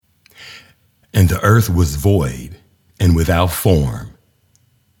And the earth was void and without form,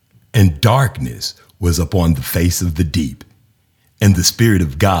 and darkness was upon the face of the deep, and the Spirit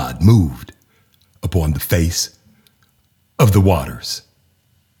of God moved upon the face of the waters.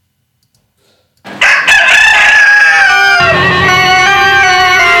 I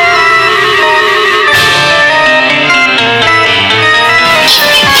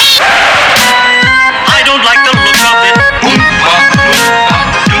don't like the look of it.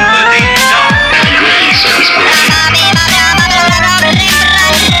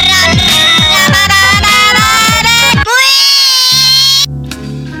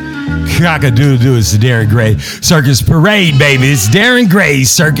 Cock-a-doodle-doo, it's the Darren Gray Circus Parade, baby. It's Darren Gray's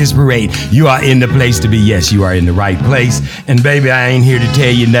Circus Parade. You are in the place to be. Yes, you are in the right place. And baby, I ain't here to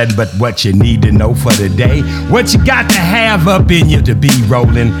tell you nothing but what you need to know for the day. What you got to have up in you to be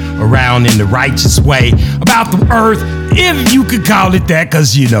rolling around in the righteous way about the earth, if you could call it that,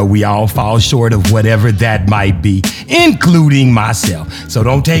 because you know we all fall short of whatever that might be, including myself. So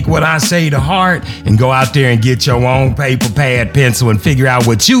don't take what I say to heart and go out there and get your own paper, pad, pencil, and figure out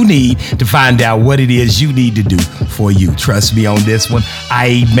what you need to find out what it is you need to do for you. Trust me on this one. I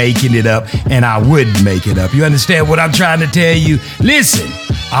ain't making it up, and I wouldn't make it up. You understand what I'm trying to tell you? Listen,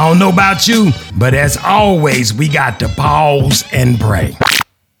 I don't know about you, but as always, we got to pause and pray.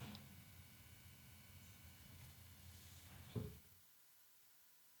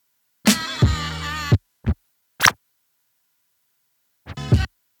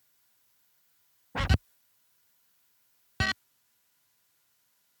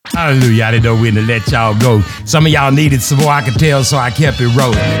 Hallelujah. I didn't know when to let y'all go. Some of y'all needed some more, I could tell, so I kept it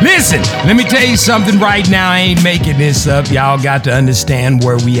rolling. Listen, let me tell you something right now. I ain't making this up. Y'all got to understand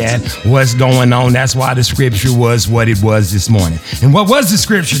where we at, what's going on. That's why the scripture was what it was this morning. And what was the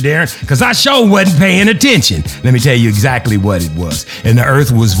scripture, Darren? Because I sure wasn't paying attention. Let me tell you exactly what it was. And the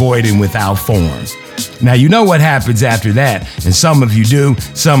earth was void and without form. Now, you know what happens after that, and some of you do,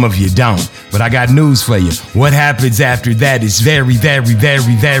 some of you don't. But I got news for you. What happens after that is very, very,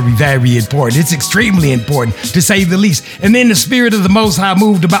 very, very, very important. It's extremely important, to say the least. And then the Spirit of the Most High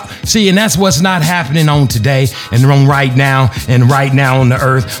moved about. See, and that's what's not happening on today and on right now on the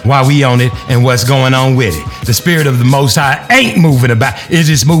earth while we on it and what's going on with it. The Spirit of the Most High ain't moving about. It's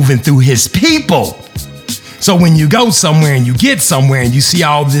just moving through his people. So when you go somewhere and you get somewhere and you see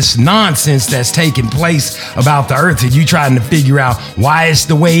all this nonsense that's taking place about the earth and you trying to figure out why it's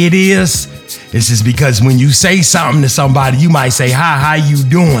the way it is, this is because when you say something to somebody, you might say, hi, how you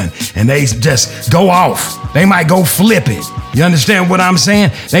doing? And they just go off. They might go flip it. You understand what I'm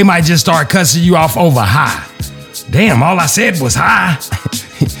saying? They might just start cussing you off over hi. Damn, all I said was hi.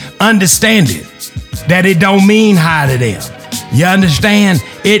 Understand it, that it don't mean hi to them. You understand?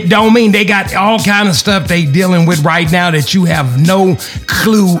 It don't mean. They got all kind of stuff they dealing with right now that you have no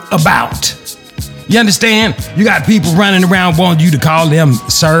clue about. You understand? You got people running around wanting you to call them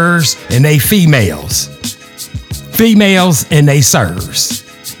sirs and they females. Females and they sirs.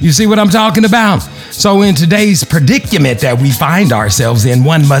 You see what I'm talking about? So in today's predicament that we find ourselves in,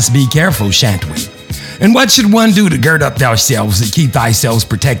 one must be careful, shan't we? And what should one do to gird up themselves and keep thyself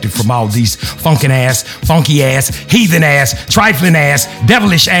protected from all these funky ass, heathen ass, trifling ass,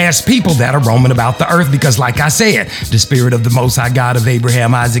 devilish ass people that are roaming about the earth? Because like I said, the Spirit of the Most High God of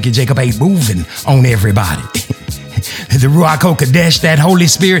Abraham, Isaac, and Jacob ain't moving on everybody. The Ruach HaKodesh, that Holy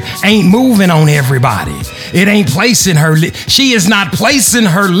Spirit, ain't moving on everybody. It ain't placing her she is not placing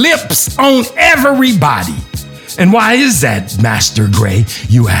her lips on everybody. And why is that, Master Gray,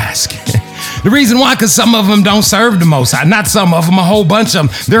 you ask? The reason why, because some of them don't serve the Most High. Not some of them, a whole bunch of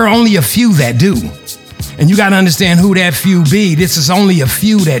them. There are only a few that do. And you got to understand who that few be. This is only a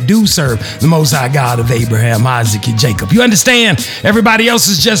few that do serve the Most High God of Abraham, Isaac, and Jacob. You understand? Everybody else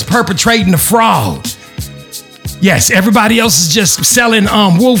is just perpetrating a fraud. Yes, everybody else is just selling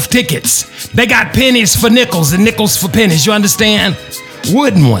wolf tickets. They got pennies for nickels and nickels for pennies. You understand?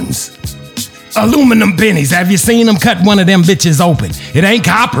 Wooden ones. Aluminum pennies. Have you seen them cut one of them bitches open? It ain't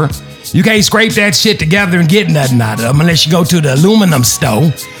copper. You can't scrape that shit together and get nothing out of them unless you go to the aluminum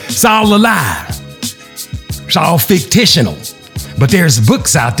store. It's all a lie. It's all fictional. But there's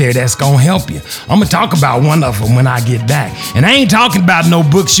books out there that's gonna help you. I'm gonna talk about one of them when I get back. And I ain't talking about no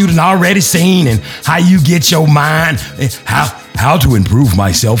books you done already seen and how you get your mind, how to improve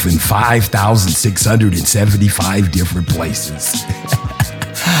myself in 5,675 different places.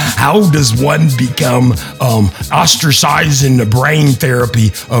 How does one become ostracized in the brain therapy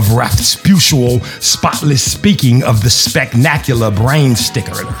of Rasputual spotless speaking of the spectacular brain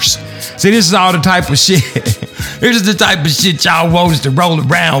stickers? See, this is all the type of shit. This is the type of shit y'all want us to roll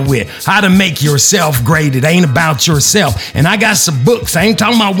around with. How to make yourself great. It ain't about yourself. And I got some books. I ain't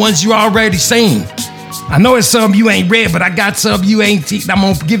talking about ones you already seen. I know it's some you ain't read, but I got some you ain't I'm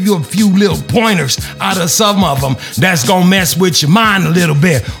gonna give you a few little pointers out of some of them that's gonna mess with your mind a little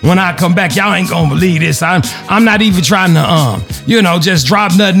bit. When I come back, y'all ain't gonna believe this. I'm not even trying to just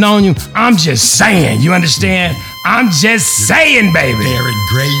drop nothing on you. I'm just saying, you understand? I'm just saying, baby. Darren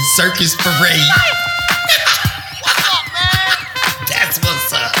Gray's Circus Parade. What's up, man? That's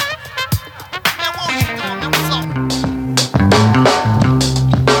what's up. Man, what you doing, man? What's up?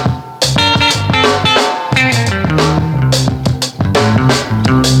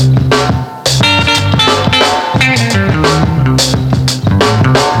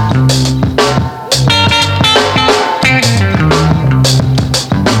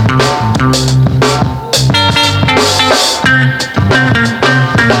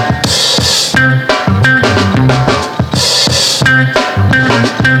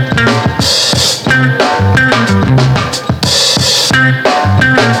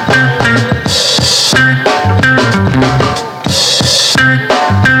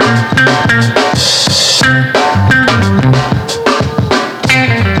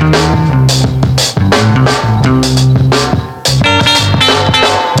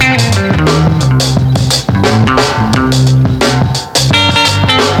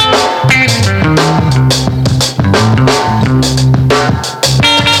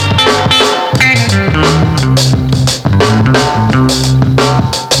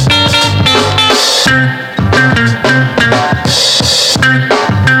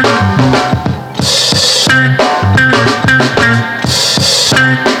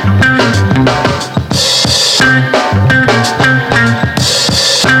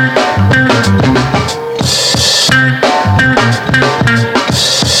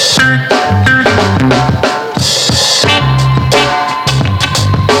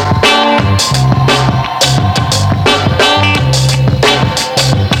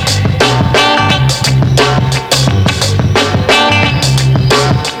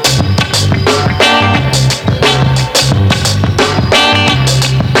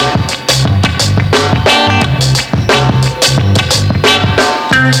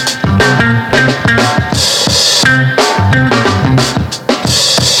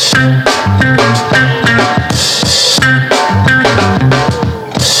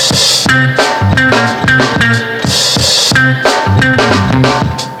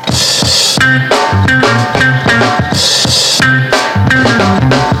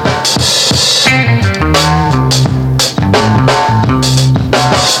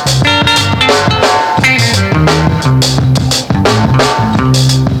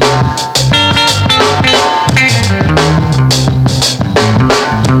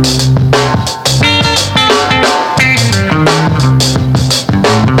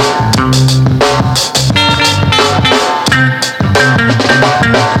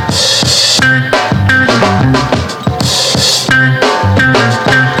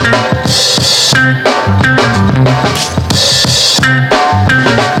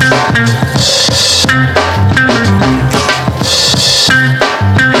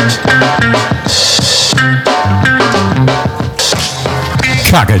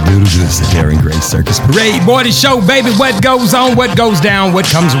 Cock-a-doodle-doo, it's the Darren Gray Circus Parade Morning Show, baby. What goes on, what goes down, what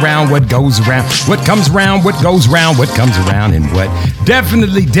comes around, what goes around, what comes around, what goes around, what comes around, and what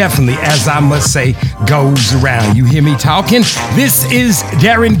definitely, as I must say, goes around. You hear me talking? This is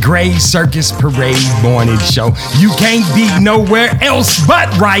Darren Gray Circus Parade Morning Show. You can't be nowhere else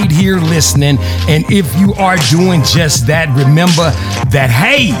but right here listening. And if you are doing just that, remember that,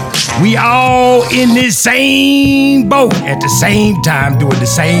 hey, we all in this same boat at the same time, doing the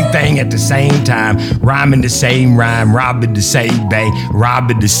same thing at the same time, rhyming the same rhyme, robbing the same bank,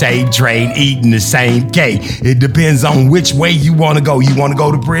 robbing the same train, eating the same cake. It depends on which way you want to go. You want to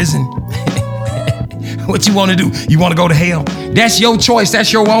go to prison? What you want to do? You want to go to hell? That's your choice.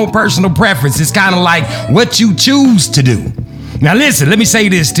 That's your own personal preference. It's kind of like what you choose to do. Now listen, let me say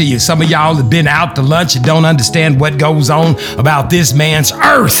this to you. Some of y'all have been out to lunch and don't understand what goes on about this man's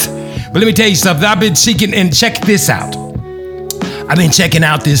earth. But let me tell you something. I've been seeking, and check this out. I've been checking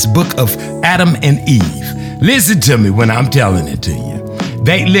out this book of Adam and Eve. Listen to me when I'm telling it to you.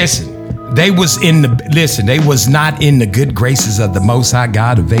 They was not in the good graces of the Most High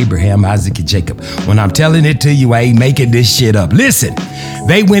God of Abraham, Isaac, and Jacob. When I'm telling it to you, I ain't making this shit up. Listen,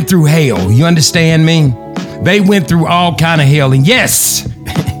 they went through hell. You understand me? They went through all kind of hell. And yes,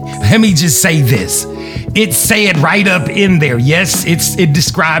 let me just say this. It said right up in there, yes, it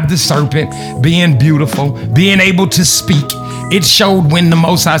described the serpent being beautiful, being able to speak. It showed when the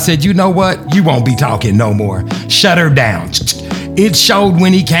Most High said, you know what? You won't be talking no more. Shut her down. It showed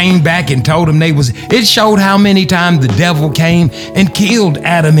when he came back and told them it showed how many times the devil came and killed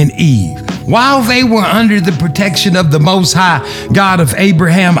Adam and Eve while they were under the protection of the Most High God of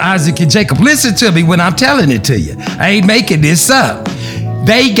Abraham, Isaac, and Jacob. Listen to me when I'm telling it to you. I ain't making this up.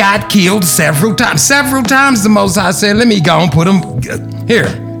 They got killed several times. Several times the Most High said, let me go and put them here.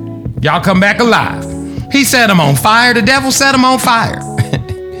 Y'all come back alive. He set them on fire. The devil set them on fire.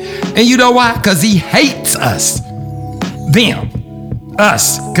 And you know why? Because he hates us.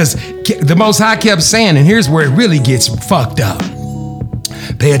 Us. Because the Most High kept saying, and here's where it really gets fucked up.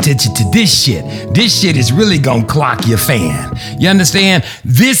 Pay attention to this shit. This shit is really gonna clock your fan. You understand?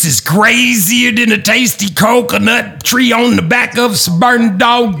 This is crazier than a tasty coconut tree on the back of some burning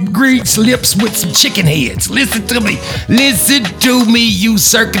dog grease lips with some chicken heads. Listen to me. Listen to me, you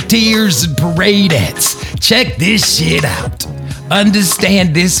circuiteers and paradettes. Check this shit out.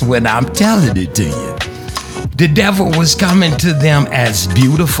 Understand this when I'm telling it to you. The devil was coming to them as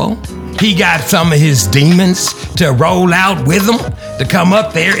beautiful. He got some of his demons to roll out with him, to come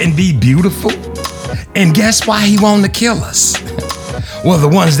up there and be beautiful. And guess why he wanted to kill us? Well, the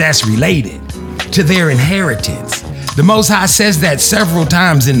ones that's related to their inheritance. The Most High says that several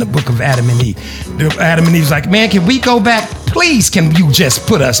times in the book of Adam and Eve. Adam and Eve's like, man, can we go back? Please, can you just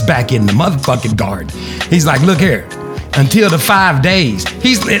put us back in the motherfucking garden? He's like, look here, until the 5 days.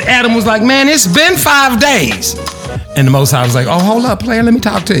 Adam was like, man, it's been 5 days. And the Most High was like, oh, hold up, player, let me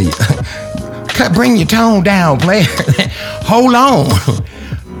talk to you. Bring your tone down, player. Hold on.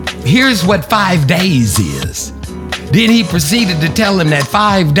 Here's what 5 days is. Then he proceeded to tell him that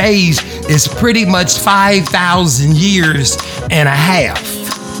 5 days is pretty much 5,000 years and a half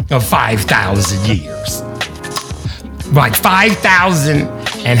of 5,000 years. Like 5,000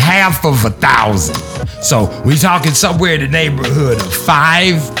 and half of 1,000. So we're talking somewhere in the neighborhood of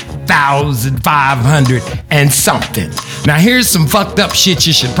 5,500 and something. Now here's some fucked up shit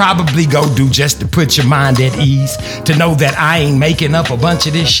you should probably go do just to put your mind at ease, to know that I ain't making up a bunch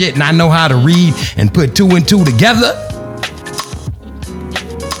of this shit and I know how to read and put 2 and 2 together.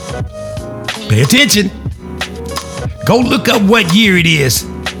 Pay attention. Go look up what year it is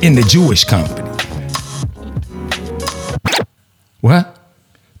in the Jewish company. What?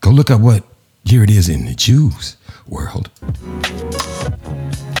 Go look up what year it is in the Jews world.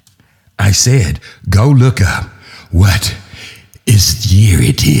 I said, go look up what year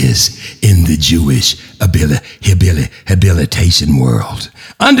it is in the Jewish habilitation world.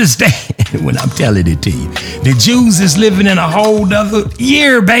 Understand when I'm telling it to you. The Jews is living in a whole other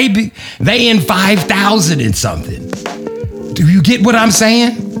year, baby. They in 5,000 and something. Do you get what I'm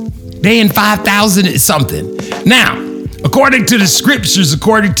saying? They in 5,000 and something. Now, according to the scriptures,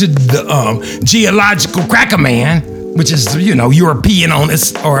 according to the geological cracker man, which is, European on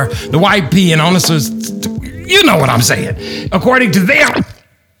us, or the white peeing on us, you know what I'm saying. According to them,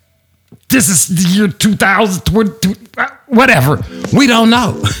 this is the year 2022, whatever. We don't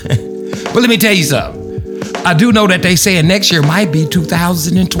know. But let me tell you something. I do know that they say next year might be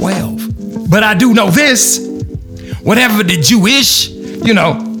 2012. But I do know this. Whatever the Jewish,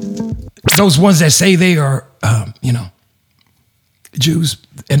 those ones that say they are, Jews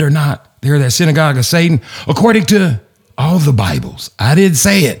and they're not. They're that synagogue of Satan, according to all the Bibles. I didn't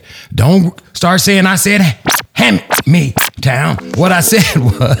say it. Don't start saying I said hand me down. What I said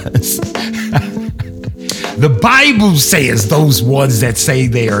was the Bible says those ones that say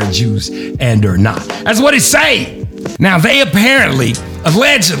they are Jews and are not. That's what it say. Now they apparently,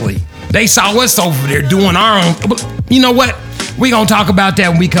 allegedly, they saw us over there doing our own. You know what? We gonna talk about that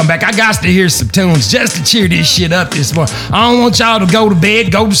when we come back. I got to hear some tunes just to cheer this shit up this morning. I don't want y'all to go to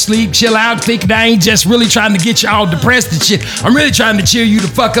bed, go to sleep, chill out, thinking I ain't just really trying to get y'all depressed and shit. I'm really trying to cheer you the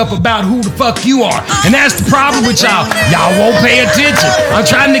fuck up about who the fuck you are. And that's the problem with y'all. Y'all won't pay attention. I'm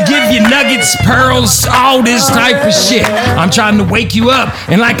trying to give you nuggets, pearls, all this type of shit. I'm trying to wake you up.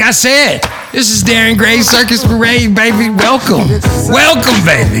 And like I said, this is Darren Gray's Circus Parade, baby. Welcome. Welcome,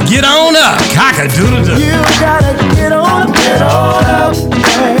 baby. Get on up. Cock-a-doodle-doo. You gotta get on up. Hey,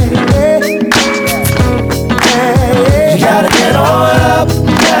 hey. You gotta get on up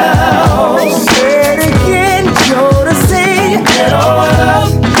now. Say it again, you're to sing. Get on up.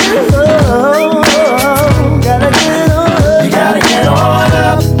 Oh, gotta get on up. You gotta get on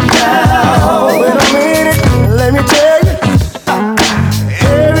up now. Wait a minute, let me tell you.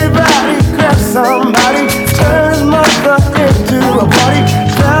 Everybody grab somebody, turn this motherfucker into a party.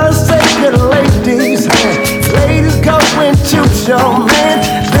 Fellas, take it, ladies.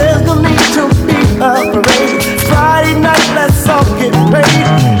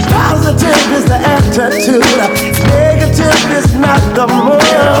 attitude. Negative is not the move.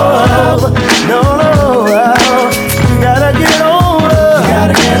 No, you gotta get on up. You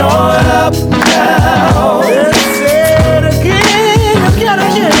gotta get on up now. Let's say it again. You gotta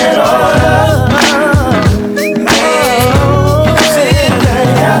get on up. You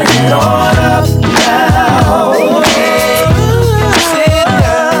gotta get on up now.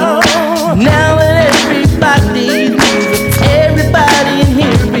 Now that everybody's moving, everybody in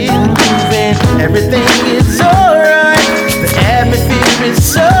here is moving. Everything is alright. The atmosphere is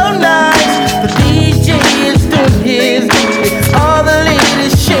so nice. The DJ is doing his duty. All the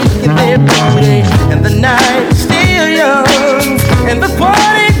ladies shaking their booty. And the night is still young. And the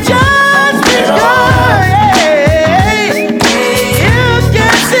party just begun. You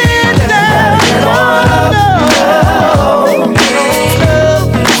can sit down. Get on up.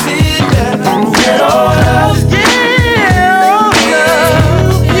 Sit down. Get on up.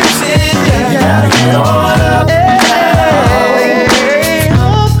 You sit down. Gotta get on up.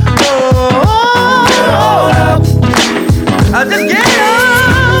 I just get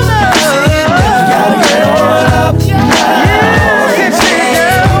on up. You gotta get on up. You can sit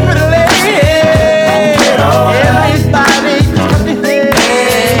down with a lady. Get on up. Everybody just come here.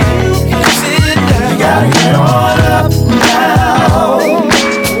 You can sit down. You gotta get on up now.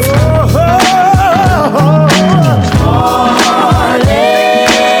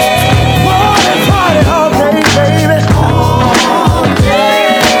 Party all day, baby.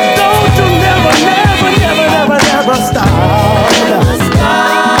 Don't you never stop.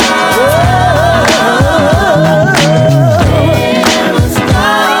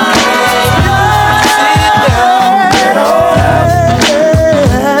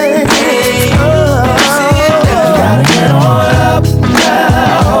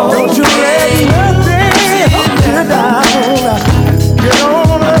 Don't you let nothing hold you down. Get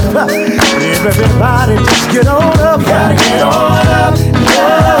on up. Everybody just get on up. Gotta get on up.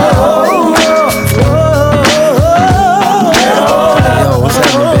 Yo, what's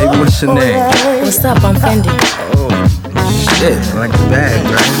happening, baby? What's your name? What's up? I'm Fendi. Shit, I like the bag,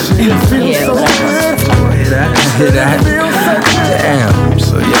 right? Yeah, whatever. Hear that? Damn.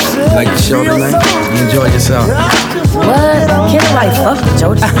 So, yo, you like the show tonight? You enjoy yourself? What? Can't nobody fuck with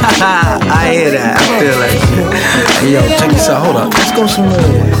Jody. I hear that. I feel like shit. Hey, yo, check this out. Hold up. Let's go somewhere.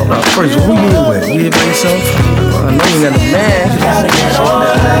 Hold up. First, who you here with? You here by yourself? Well, I know you got a man. Girl,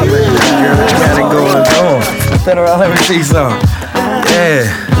 you got it going on. Turn around, let me see some. Yeah.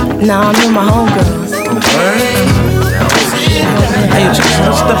 Nah, I'm with my homegirls. Hey, check this out.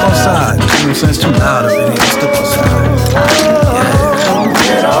 Let's step outside. You know what I'm saying? It's too loud up in here. Let's step outside.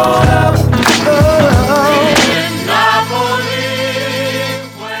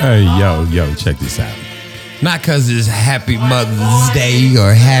 Hey, yo, check this out. Not because it's Happy Mother's Day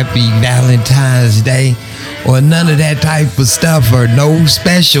or Happy Valentine's Day or none of that type of stuff or no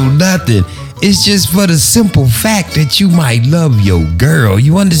special nothing. It's just for the simple fact that you might love your girl.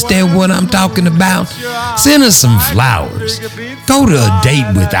 You understand what I'm talking about? Send her some flowers. Go to a date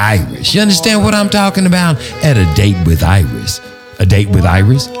with Iris. You understand what I'm talking about? At a date with Iris. A date with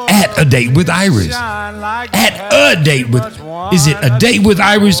Iris? At a date with Iris. At a date with... Is it a date with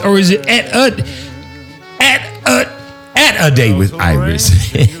Iris or is it at a date with Iris?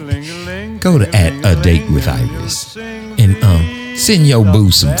 Go to at a date with Iris and send your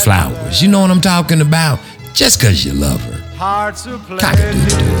boo some flowers. You know what I'm talking about? Just cause you love her. Cock-a-doodle-doo.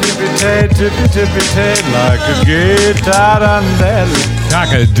 Tippy-tay, like a guitar on that.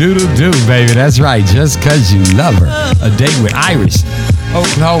 Cock-a-doodle-doo, baby. That's right. Just cause you love her. A date with Iris.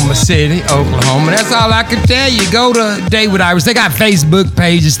 Oklahoma City, Oklahoma. That's all I can tell you. Go to Date with Iris. They got Facebook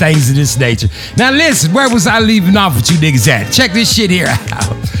pages, things of this nature. Now listen, where was I leaving off with you niggas at? Check this shit here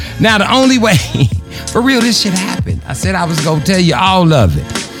out. Now the only way, for real, this shit happened. I said I was gonna tell you all of it.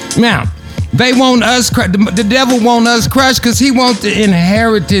 Now, they want us, the devil want us crushed because he wants the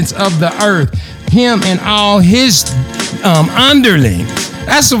inheritance of the earth. Him and all his underlings.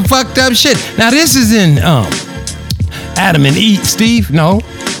 That's some fucked up shit. Now this is in Adam and Eve, Steve, no.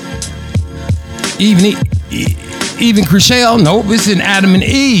 Even Chriselle, no. It's in Adam and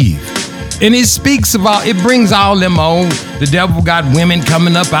Eve. And it speaks about, it brings all them old, the devil got women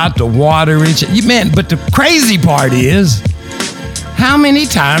coming up out the water and shit. Man, but the crazy part is, how many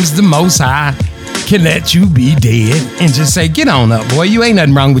times the Most High can let you be dead and just say, get on up, boy, you ain't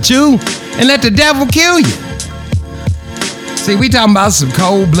nothing wrong with you, and let the devil kill you. See, we talking about some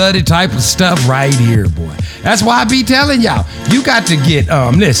cold-blooded type of stuff right here, boy. That's why I be telling y'all, you got to get,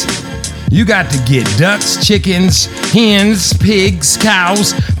 listen, You got to get ducks, chickens, hens, pigs,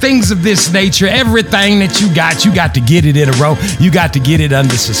 cows, things of this nature. Everything that you got to get it in a row. You got to get it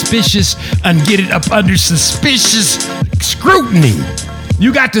under suspicious and get it up under suspicious scrutiny.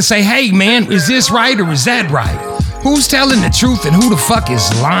 You got to say, hey man, is this right or is that right? Who's telling the truth and who the fuck is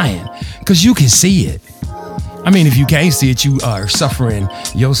lying? Because you can see it. I mean, if you can't see it, you are suffering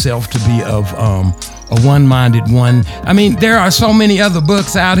yourself to be of a one-minded one. I mean, there are so many other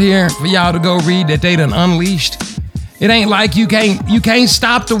books out here for y'all to go read that they done unleashed. It ain't like you can't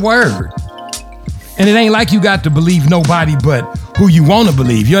stop the word. And it ain't like you got to believe nobody but who you want to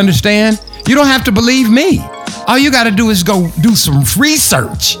believe. You understand? You don't have to believe me. All you got to do is go do some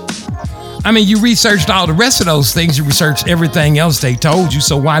research. I mean, you researched all the rest of those things. You researched everything else they told you.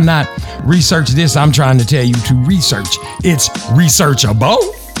 So why not research this? I'm trying to tell you to research. It's researchable.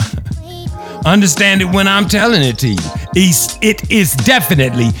 Understand it when I'm telling it to you. It is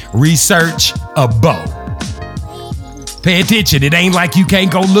definitely researchable. Pay attention. It ain't like you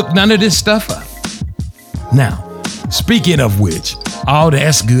can't go look none of this stuff up. Now, speaking of which, all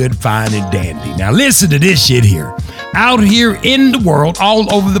that's good, fine, and dandy. Now listen to this shit here. Out here in the world,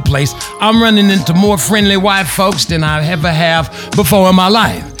 all over the place, I'm running into more friendly white folks than I ever have before in my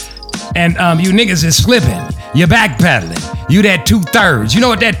life. And you niggas is flipping. You're backpedaling. You that 2/3. You know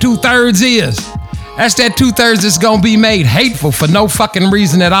what that 2/3 is? That's that 2/3 that's gonna be made hateful for no fucking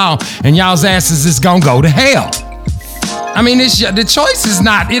reason at all, and y'all's asses is gonna go to hell. I mean, the choice is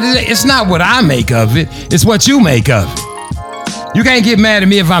not, it's not what I make of it, it's what you make of it. You can't get mad at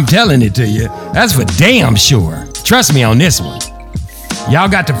me if I'm telling it to you. That's for damn sure. Trust me on this one. Y'all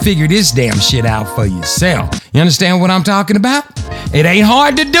got to figure this damn shit out for yourself. You understand what I'm talking about? It ain't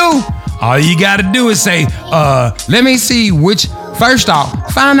hard to do. All you gotta do is say, let me see which, first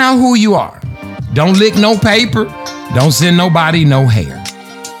off, find out who you are. Don't lick no paper. Don't send nobody no hair.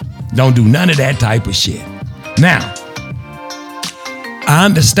 Don't do none of that type of shit. Now, I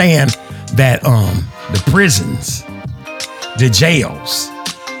understand that the prisons, the jails,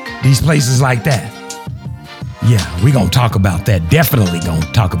 these places like that. Yeah, we gonna talk about that. Definitely gonna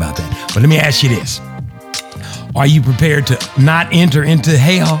talk about that. But let me ask you this. Are you prepared to not enter into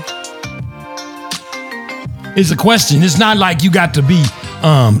hell? It's a question. It's not like you got to be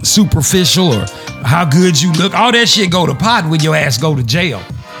superficial or how good you look. All that shit go to pot when your ass go to jail.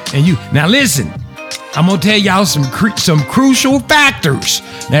 And you, now listen, I'm gonna tell y'all some crucial factors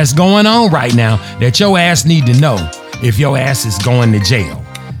that's going on right now that your ass need to know if your ass is going to jail.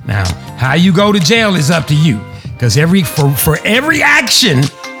 Now, how you go to jail is up to you. Because for every action,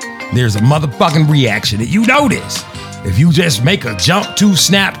 there's a motherfucking reaction. And you know this. If you just make a jump, too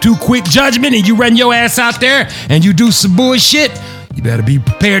quick judgment and you run your ass out there and you do some bullshit, you better be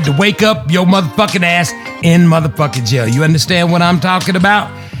prepared to wake up your motherfucking ass in motherfucking jail. You understand what I'm talking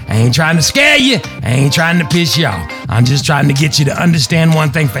about? I ain't trying to scare you. I ain't trying to piss you off. I'm just trying to get you to understand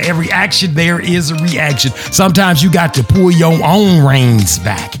one thing. For every action, there is a reaction. Sometimes you got to pull your own reins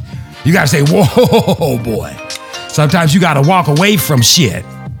back. You got to say, whoa, boy. Sometimes you got to walk away from shit.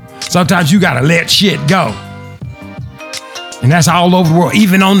 Sometimes you got to let shit go. And that's all over the world.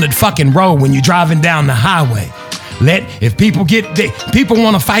 Even on the fucking road when you're driving down the highway. If people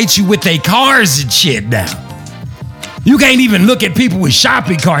want to fight you with their cars and shit now. You can't even look at people with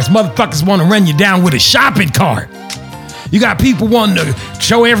shopping carts. Motherfuckers want to run you down with a shopping cart. You got people wanting to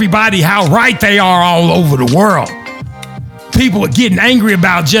show everybody how right they are all over the world. People are getting angry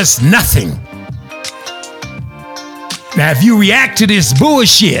about just nothing. Now, if you react to this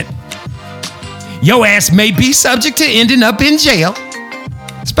bullshit, your ass may be subject to ending up in jail,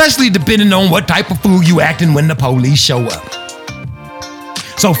 especially depending on what type of fool you acting when the police show up.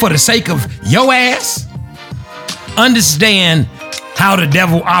 So for the sake of your ass, understand how the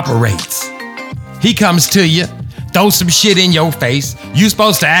devil operates. He comes to you, throw some shit in your face. You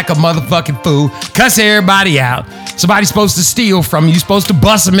supposed to act a motherfucking fool, cuss everybody out. Somebody's supposed to steal from you. You're supposed to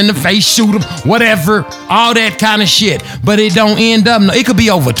bust them in the face, shoot them, whatever, all that kind of shit. But it don't end up, it could be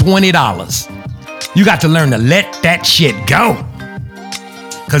over $20. You got to learn to let that shit go.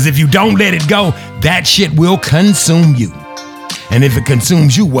 Because if you don't let it go, that shit will consume you. And if it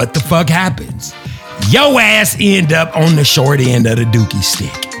consumes you, what the fuck happens? Your ass end up on the short end of the dookie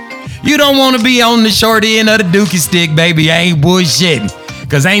stick. You don't want to be on the short end of the dookie stick, baby. I ain't bullshitting.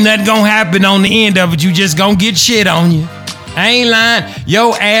 Because ain't nothing going to happen on the end of it. You just going to get shit on you. I ain't lying.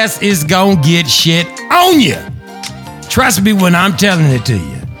 Your ass is going to get shit on you. Trust me when I'm telling it to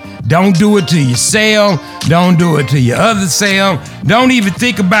you. Don't do it to yourself. Don't do it to your other self. Don't even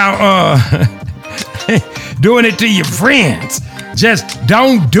think about doing it to your friends. Just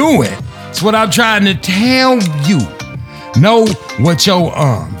don't do it. That's what I'm trying to tell you. Know what your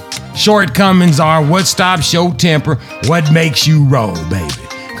shortcomings are, what stops your temper, what makes you roll, baby.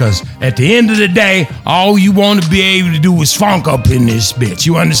 Because at the end of the day, all you want to be able to do is funk up in this bitch.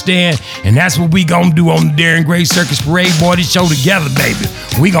 You understand? And that's what we gonna do on the Darren Gray Circus Parade Party Show together, baby.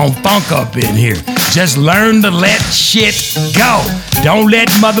 We gonna funk up in here. Just learn to let shit go. Don't let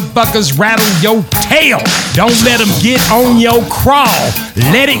motherfuckers rattle your tail. Don't let them get on your crawl.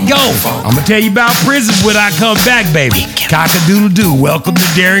 Let it go. I'm gonna tell you about prison when I come back, baby. Cock-a-doodle-doo. Welcome to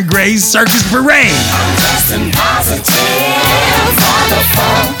Darren Gray's Circus Parade. Something positive for the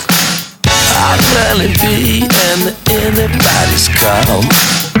funk. I'll gladly be in anybody's call.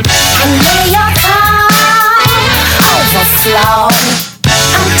 And may your time overflow.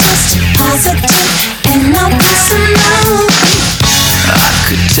 I'm just positive and I'm personal. I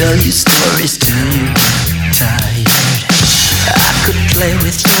could tell you stories till you get tired. I could play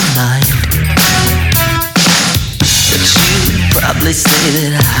with your mind, but you'd probably say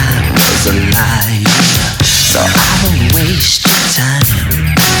that I was a liar. So I won't waste your time.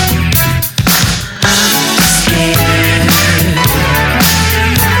 I'm scared,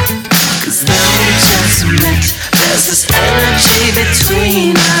 'cause now we just met. There's this energy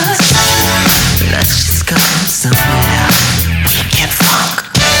between us. Let's just go somewhere we can funk.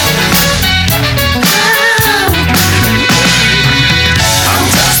 I'm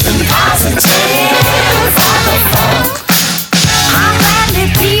just positive for the funk. I'm gladly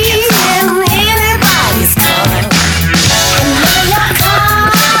be in anybody's club. And may your time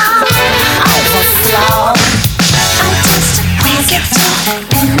overflow. I'm just positive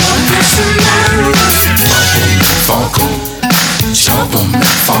and no personal. Funko, jump 'em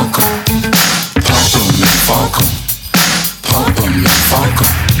and funk 'em, pump 'em and funk 'em, pump 'em and funk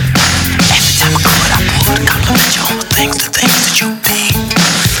 'em. Every time I go out, I pull to compliment you on the things that you be.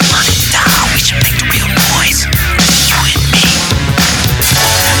 Money down, we should make the real noise, you and me.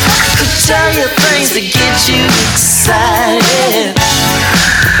 I could tell you things that get you excited,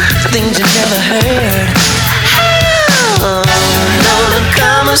 things you never heard. Oh, no, the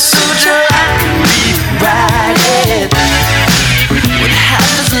Kama Sutra, I can rewrite it with half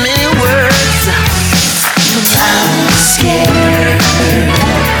as many words. I'm scared,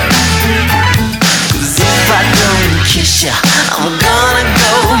 'cause if I don't kiss ya, I'm gonna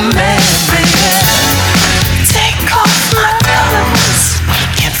go mad, baby. Take off my clothes, we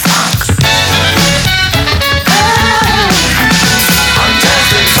can funk. I'm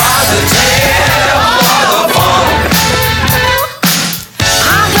just positive for the funk.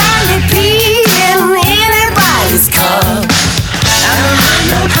 I'm gladly be in anybody's club.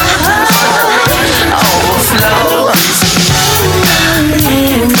 Overflow.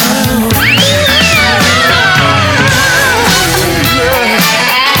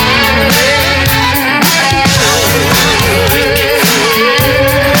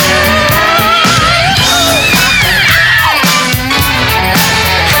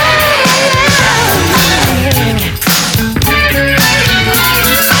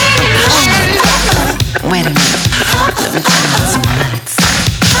 Wait a minute. Let me turn on some lights.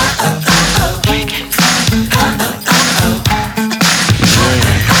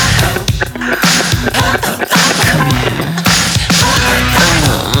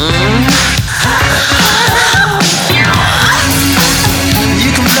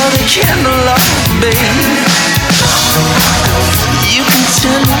 You can blow the candle off, baby. You can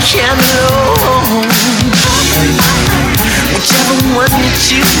turn the candle on. Whichever one you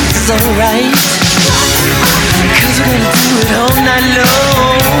choose is alright, 'cause we're gonna do it all night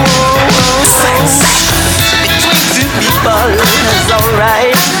long. Between two people is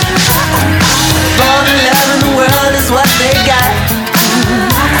alright. All the love in the world is what they got.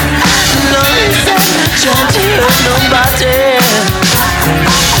 No reason trying to hurt nobody,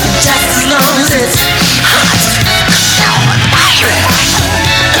 just as long as it's hot.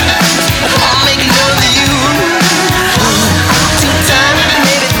 I'll make love to you 2 times,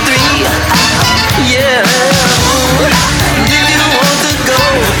 maybe 3. Yeah. If you want to go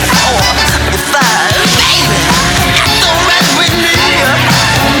 4 or 5, baby, that's alright with me.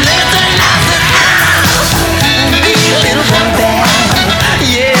 Let the night be a little bit bad.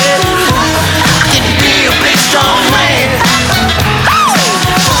 Yeah. I can be a big strong man.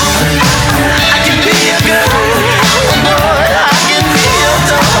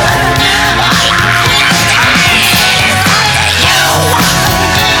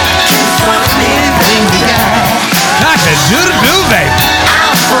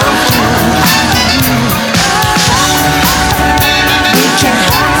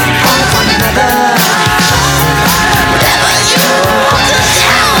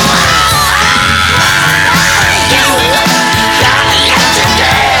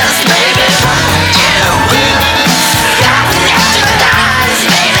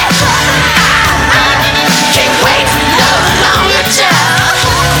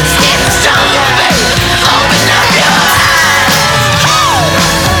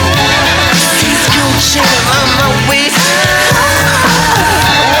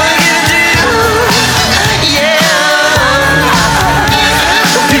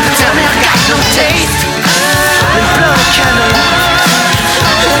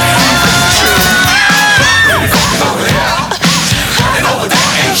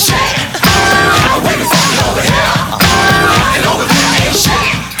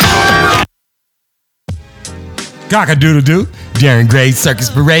 Cock-a-doodle-doo. Darren Gray's Circus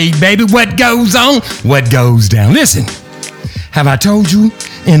Parade, baby. What goes on? What goes down? Listen, have I told you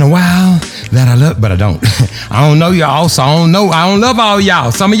in a while that I love, but I don't. I don't know y'all, so I don't love all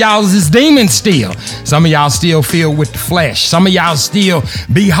y'all. Some of y'all is demons still. Some of y'all still filled with the flesh. Some of y'all still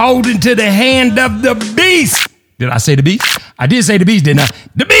beholden to the hand of the beast. Did I say the beast? I did say the beast, didn't I?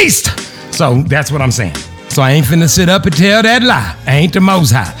 The beast! So that's what I'm saying. So I ain't finna sit up and tell that lie. I ain't the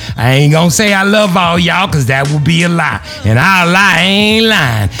Most High. I ain't gonna say I love all y'all, cause that would be a lie. And I'll lie, I ain't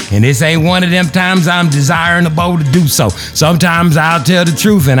lying. And this ain't one of them times I'm desiring to do so. Sometimes I'll tell the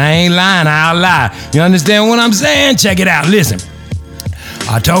truth and I ain't lying, I'll lie. You understand what I'm saying? Check it out, listen.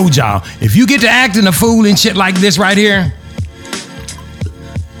 I told y'all, if you get to acting a fool and shit like this right here,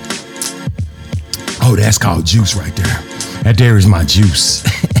 oh, that's called juice right there. That there is my juice.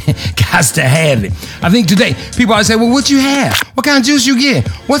 Gots to have it. I think today, people always say, well, what you have? What kind of juice you get?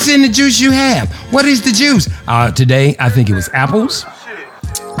 What's in the juice you have? What is the juice? Today, I think it was apples.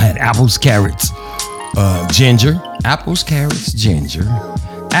 I had apples, carrots, ginger. Apples, carrots, ginger.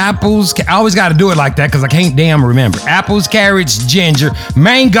 Apples, I always got to do it like that because I can't damn remember. Apples, carrots, ginger,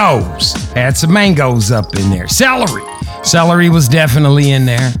 mangoes. Had some mangoes up in there. Celery. Celery was definitely in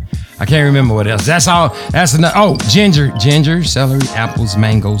there. I can't remember what else. That's all. That's enough. Oh, ginger, celery, apples,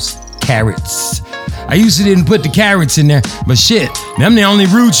 mangoes, carrots. I used to didn't put the carrots in there, but shit, them the only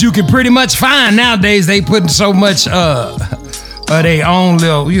roots you can pretty much find nowadays. They putting so much their own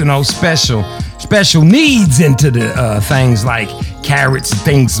little, special needs into the things like carrots and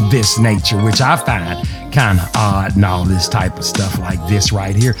things of this nature, which I find kind of odd and all this type of stuff like this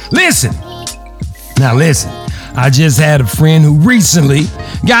right here. Listen. I just had a friend who recently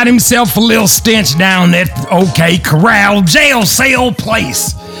got himself a little stench down at OK Corral jail cell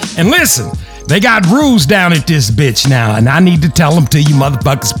place. And listen, they got rules down at this bitch now, and I need to tell them to you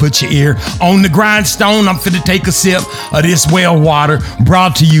motherfuckers, put your ear on the grindstone. I'm finna take a sip of this well water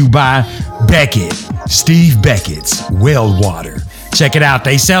brought to you by Beckett, Steve Beckett's well water. Check it out.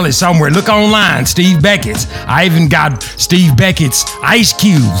 They sell it somewhere. Look online, Steve Beckett's. I even got Steve Beckett's ice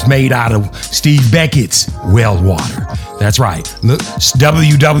cubes made out of Steve Beckett's well water. That's right. Look,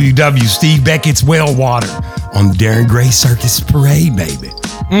 www. Steve Beckett's well water on the Darren Gray Circus Parade, baby.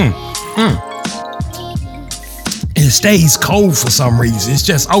 It stays cold for some reason. It's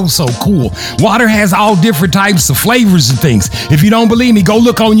just so cool. Water has all different types of flavors and things. If you don't believe me, go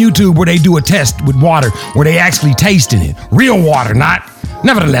look on YouTube where they do a test with water where they actually tasting it. Real water, not.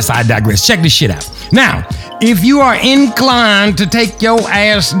 Nevertheless, I digress. Check this shit out. Now, if you are inclined to take your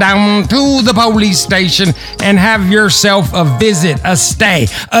ass down to the police station and have yourself a visit, a stay,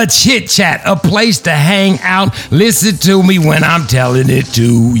 a chit chat, a place to hang out, listen to me when I'm telling it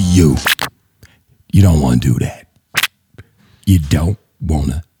to you. You don't want to do that. You don't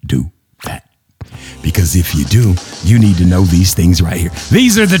want to do that. Because if you do, you need to know these things right here.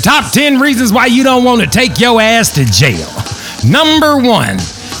 These are the top 10 reasons why you don't want to take your ass to jail. Number 1,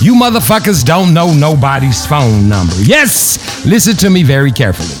 you motherfuckers don't know nobody's phone number. Yes, listen to me very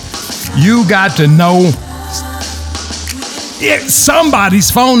carefully. You got to know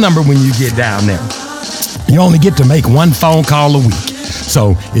somebody's phone number when you get down there. You only get to make one phone call a week.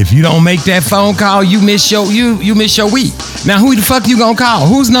 So if you don't make that phone call, you miss your week. Now who the fuck you gonna call?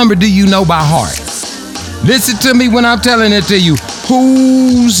 Whose number do you know by heart? Listen to me when I'm telling it to you.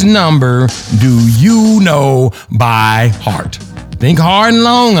 Whose number do you know by heart? Think hard and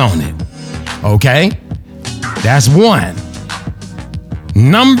long on it. Okay? That's 1.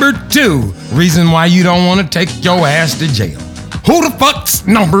 Number 2, reason why you don't want to take your ass to jail. Who the fuck's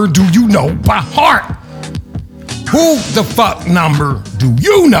number do you know by heart? Who the fuck number do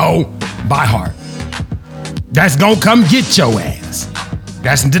you know by heart? That's gonna come get your ass.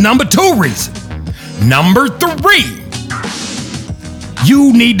 That's the number 2 reason. Number 3,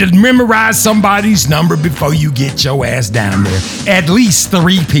 you need to memorize somebody's number before you get your ass down there. At least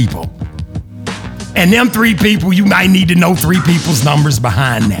 3 people. And them 3 people, you might need to know 3 people's numbers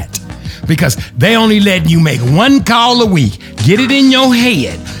behind that. Because they only let you make 1 call a week. Get it in your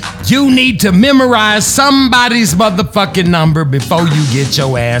head. You need to memorize somebody's motherfucking number before you get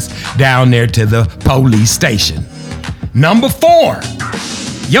your ass down there to the police station. Number 4,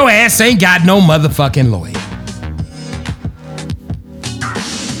 your ass ain't got no motherfucking lawyer.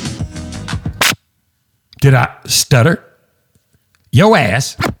 Did I stutter? Your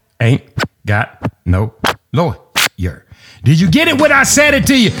ass ain't got no lawyer. Did you get it when I said it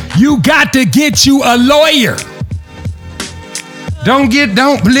to you? You got to get you a lawyer. Don't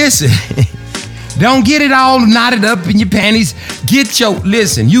listen. Don't get it all knotted up in your panties.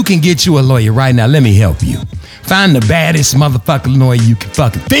 Listen, you can get you a lawyer right now. Let me help you. Find the baddest motherfucking lawyer you can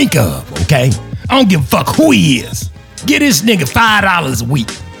fucking think of, okay? I don't give a fuck who he is. Get this nigga $5 a week.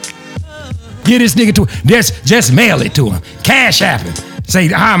 Get this nigga to just mail it to him. Cash app him. Say,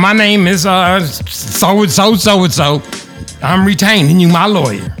 hi, my name is so-and-so. I'm retaining you, my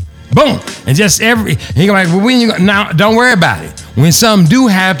lawyer. Boom. And just he go like, well, when you go, now don't worry about it. When something do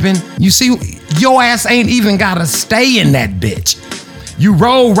happen, you see, your ass ain't even gotta stay in that bitch. You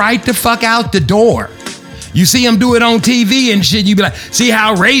roll right the fuck out the door. You see them do it on TV and shit, you be like, see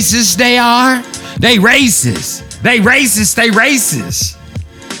how racist they are? They racist. They racist. They racist.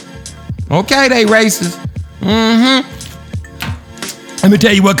 Okay, they racist. Let me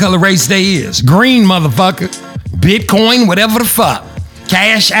tell you what color race they is. Green, motherfucker. Bitcoin, whatever the fuck.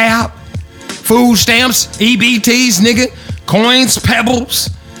 Cash app, food stamps, EBTs, nigga. Coins, pebbles,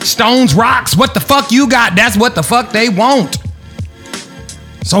 stones, rocks. What the fuck you got? That's what the fuck they want.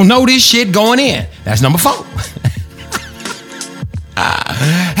 So know this shit going in. That's number 4.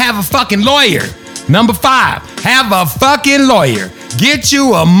 Have a fucking lawyer. Number 5, have a fucking lawyer. Get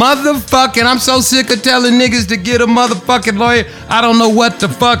you a motherfucking, I'm so sick of telling niggas to get a motherfucking lawyer. I don't know what the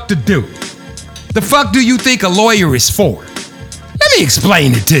fuck to do. The fuck do you think a lawyer is for? Let me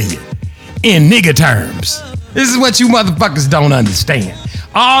explain it to you in nigga terms. This is what you motherfuckers don't understand.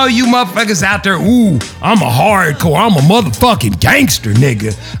 All you motherfuckers out there, ooh, I'm a hardcore, I'm a motherfucking gangster,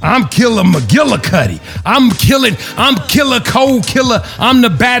 nigga. I'm Killer McGillicuddy. I'm Killer Cold Killer. I'm the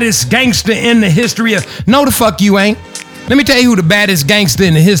baddest gangster in the history of... No, the fuck you ain't. Let me tell you who the baddest gangster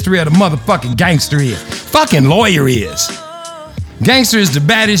in the history of the motherfucking gangster is. Fucking lawyer is. Gangster is the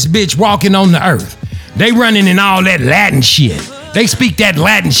baddest bitch walking on the earth. They running in all that Latin shit. They speak that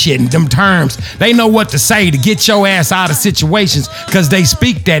Latin shit in them terms. They know what to say to get your ass out of situations because they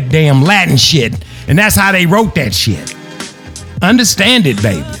speak that damn Latin shit. And that's how they wrote that shit. Understand it,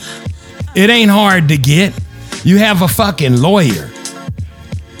 baby. It ain't hard to get. You have a fucking lawyer.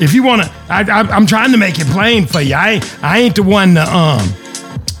 If you want to, I'm trying to make it plain for you. I ain't the one to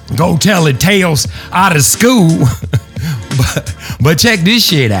go telling tales out of school. but check this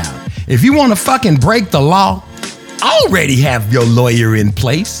shit out. If you want to fucking break the law, already have your lawyer in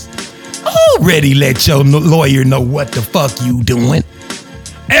place. Already let your lawyer know what the fuck you doing.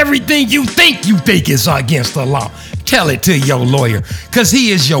 Everything you think is against the law, tell it to your lawyer, because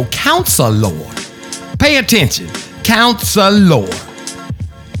he is your counselor. Pay attention. Counselor.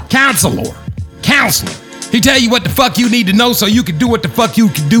 He tell you what the fuck you need to know so you can do what the fuck you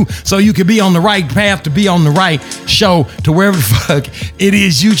can do, so you can be on the right path to be on the right show to wherever the fuck it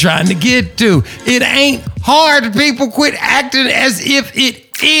is you trying to get to. It ain't hard. People quit acting as if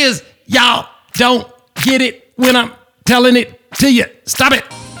it is. Y'all don't get it when I'm telling it to you. Stop it.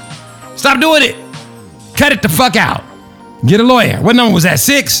 Stop doing it. Cut it the fuck out. Get a lawyer. What number was that?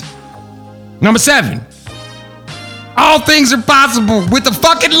 6? Number 7. All things are possible with a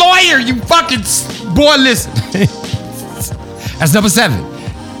fucking lawyer, you fucking... Boy, listen. That's number 7.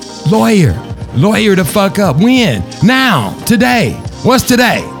 Lawyer. Lawyer the fuck up. When? Now. Today. What's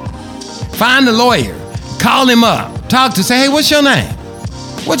today? Find the lawyer. Call him up. Talk to, say, hey, what's your name?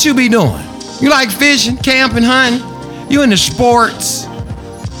 What you be doing? You like fishing, camping, hunting? You into sports?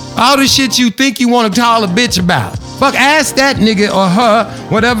 All the shit you think you want to call a bitch about. Fuck, ask that nigga or her,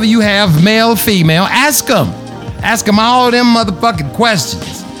 whatever you have, male, female, ask them. Ask them all them motherfucking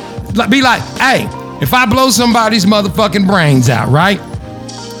questions. Be like, hey, if I blow somebody's motherfucking brains out, right?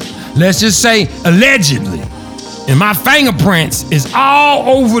 Let's just say allegedly, and my fingerprints is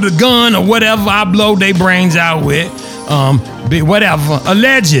all over the gun or whatever I blow their brains out with, whatever,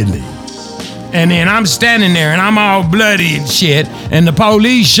 allegedly. And then I'm standing there and I'm all bloody and shit, and the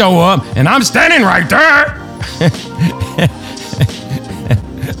police show up and I'm standing right there.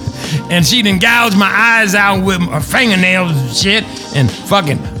 And she done gouged my eyes out with her fingernails and shit, and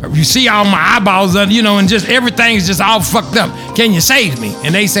fucking, you see all my eyeballs, you know, and just everything's just all fucked up. Can you save me?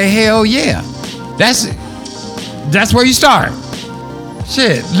 And they say, hell yeah. That's where you start.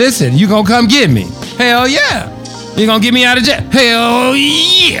 Shit, listen, you gonna come get me? Hell yeah. You gonna get me out of jail? Hell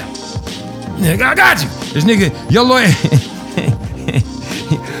yeah. Nigga, I got you. This nigga, your lawyer.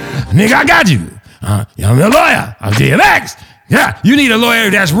 Nigga, I got you. I'm your lawyer. I'm DMX. Yeah, you need a lawyer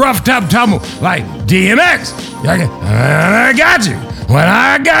that's rough, tough, tumble, like DMX. I got you. Well,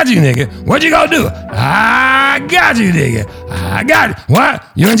 I got you, nigga. What you gonna do? I got you, nigga. I got you. What?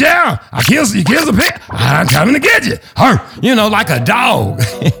 You in jail? You killed the pig. I'm coming to get you. You know, like a dog.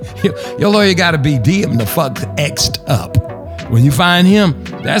 Your lawyer gotta be DM the fuck X'd up. When you find him,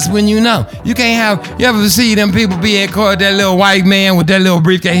 that's when you know. You ever see them people be at court, that little white man with that little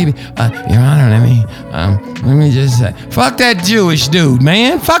briefcase? Your Honor, let me just say, fuck that Jewish dude,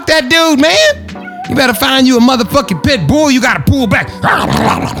 man. Fuck that dude, man. You better find you a motherfucking pit bull. You gotta pull back.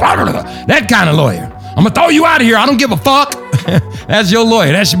 That kind of lawyer. I'm gonna throw you out of here. I don't give a fuck. That's your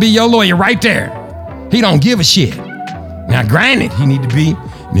lawyer. That should be your lawyer right there. He don't give a shit. Now, granted,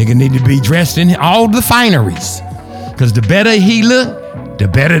 nigga need to be dressed in all the fineries. Because the better he look, the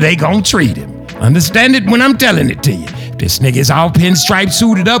better they gonna treat him. Understand it when I'm telling it to you. This nigga's all pinstripe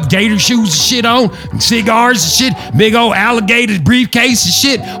suited up, gator shoes and shit on, cigars and shit, big old alligator briefcase and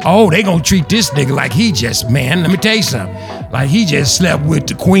shit. Oh, they gonna treat this nigga like he just, man, let me tell you something. Like he just slept with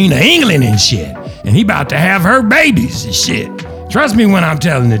the Queen of England and shit. And he about to have her babies and shit. Trust me when I'm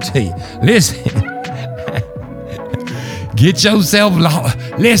telling it to you. Listen. Get yourself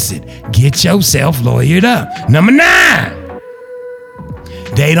lawyered up. Number 9.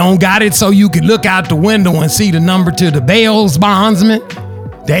 They don't got it so you can look out the window and see the number to the bail's bondsman.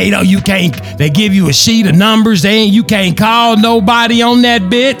 They give you a sheet of numbers. You can't call nobody on that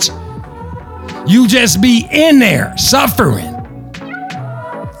bitch. You just be in there suffering.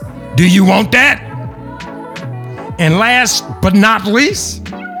 Do you want that? And last but not least,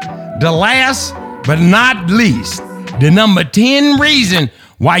 the number 10 reason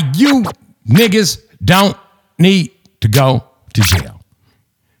why you niggas don't need to go to jail.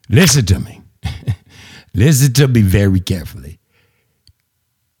 Listen to me. Listen to me very carefully.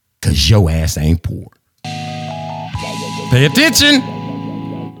 Because your ass ain't poor. Pay attention.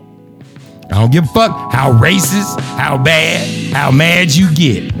 I don't give a fuck how racist, how bad, how mad you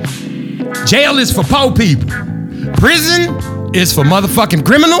get. Jail is for poor people. Prison is for motherfucking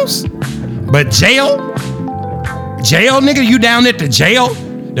criminals. But jail, nigga, you down at the jail,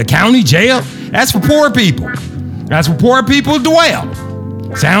 the county jail, that's for poor people. That's where poor people dwell.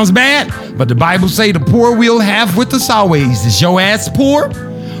 Sounds bad, but the Bible say the poor will have with us always. Is your ass poor?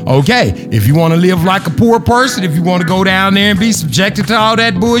 Okay, if you want to live like a poor person, if you want to go down there and be subjected to all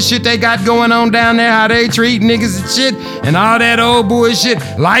that bullshit they got going on down there, how they treat niggas and shit, and all that old bullshit,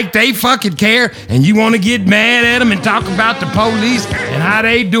 like they fucking care, and you want to get mad at them and talk about the police and how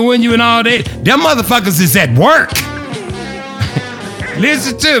they doing you and all that, them motherfuckers is at work.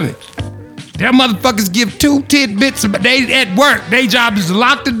 Listen to me. Them motherfuckers give 2 tidbits, but they at work. Their job is to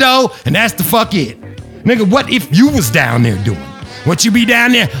lock the door, and that's the fuck it. Nigga, what if you was down there doing? What you be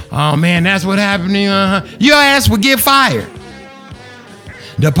down there? Oh man, that's what happened to you. Your ass would get fired.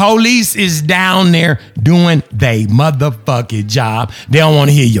 The police is down there doing they motherfucking job. They don't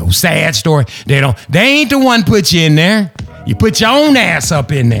want to hear your sad story. They ain't the one put you in there. You put your own ass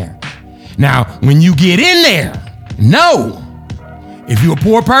up in there. Now, when you get in there, if you're a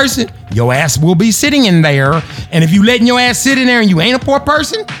poor person, your ass will be sitting in there. And if you letting your ass sit in there and you ain't a poor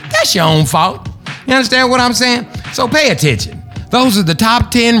person, that's your own fault. You understand what I'm saying? So pay attention. Those are the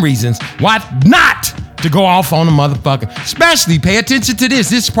top 10 reasons why not to go off on a motherfucker. Especially pay attention to this.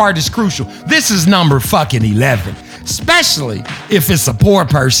 This part is crucial. This is number fucking 11. Especially if it's a poor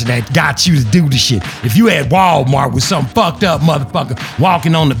person that got you to do the shit. If you at Walmart with some fucked up motherfucker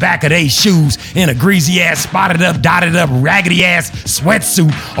walking on the back of their shoes in a greasy ass, spotted up, dotted up, raggedy ass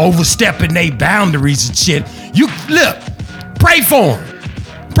sweatsuit, overstepping their boundaries and shit. You look, pray for him.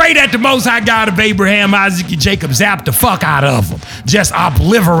 Pray that the Most High God of Abraham, Isaac, and Jacob zap the fuck out of them. Just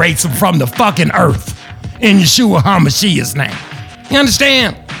obliterates them from the fucking earth. In Yeshua HaMashiach's name. You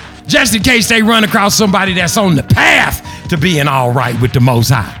understand? Just in case they run across somebody that's on the path to being all right with the Most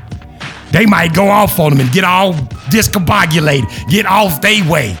High. They might go off on them and get all discombobulated, get off their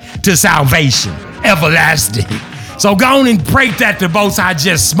way to salvation, everlasting. So go on and pray that the Most High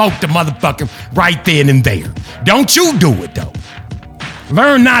just smoke the motherfucker right then and there. Don't you do it, though.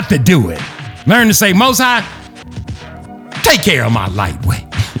 Learn not to do it. Learn to say, Most High, take care of my lightweight.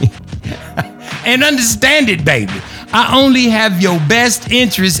 And understand it, baby. I only have your best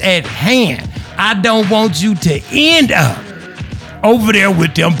interests at hand. I don't want you to end up over there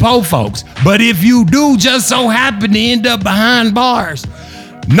with them po folks. But if you do just so happen to end up behind bars,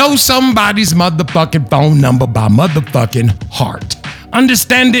 know somebody's motherfucking phone number by motherfucking heart.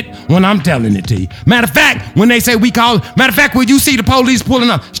 Understand it when I'm telling it to you. Matter of fact, when they say when you see the police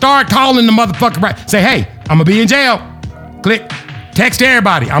pulling up, start calling the motherfucker right. Say, hey, I'm gonna be in jail. Click. Text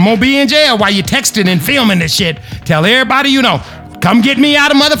everybody. I'm gonna be in jail while you're texting and filming this shit. Tell everybody you know. Come get me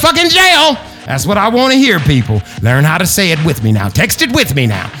out of motherfucking jail. That's what I want to hear, people. Learn how to say it with me now. Text it with me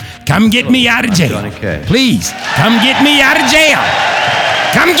now. Come get me out of jail. Please, come get me out of jail.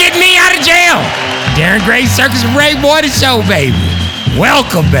 Come get me out of jail. Darren Gray Circus Ray Boy, the show, baby.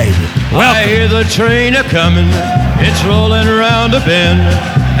 Welcome, baby. Welcome. I hear the train a-coming. It's rolling around a bend.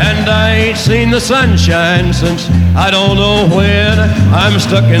 And I ain't seen the sunshine since I don't know when. I'm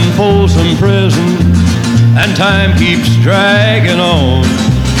stuck in Folsom Prison, and time keeps dragging on.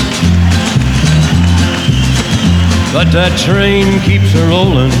 but that train keeps a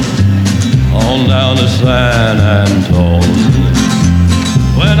rolling on down to San Antone.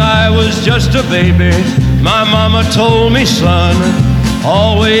 When I was just a baby, my mama told me, son,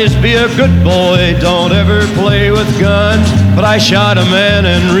 always be a good boy, don't ever play with guns. But I shot a man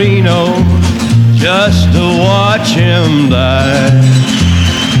in Reno just to watch him die.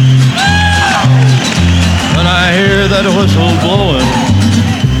 When I hear that whistle blowing,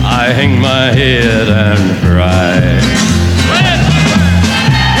 I hang my head and cry.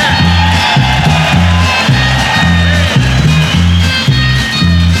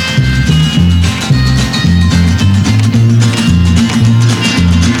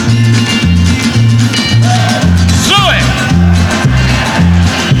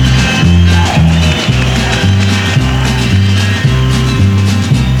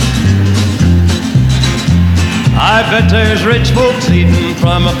 I bet there's rich folks eating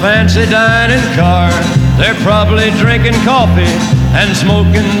from a fancy dining car. They're probably drinking coffee and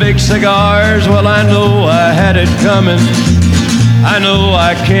smoking big cigars. Well, I know I had it coming. I know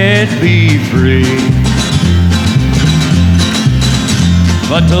I can't be free.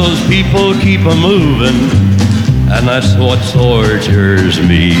 But those people keep a moving, and that's what tortures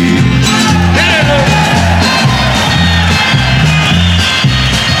me.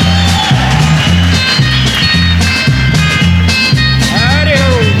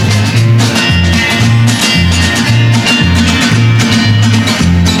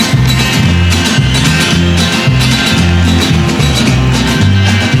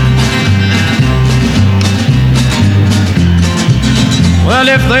 Well,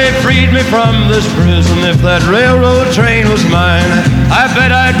 if they freed me from this prison, if that railroad train was mine, I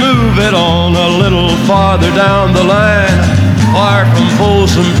bet I'd move it on a little farther down the line. Far from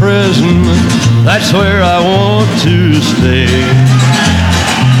Folsom Prison, that's where I want to stay.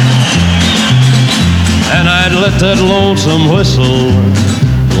 And I'd let that lonesome whistle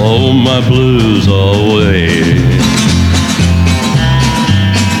blow my blues away.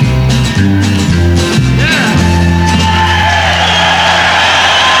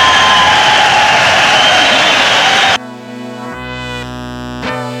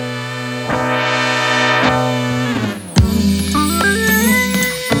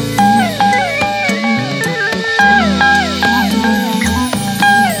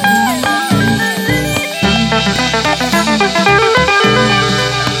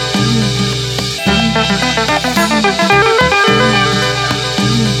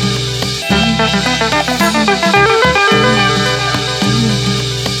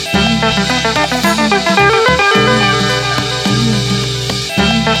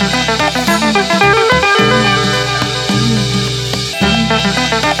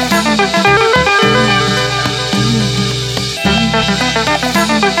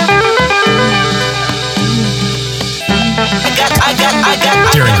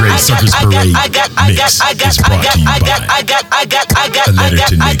 Circus Parade Mix is brought to you by A Letter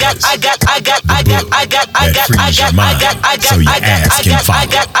to Niggas, the book that frees your mind so your ass can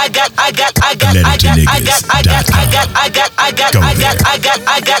follow. AletterToNiggas.com. Go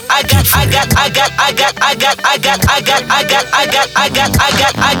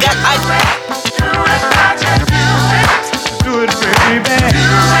there. Do it, baby.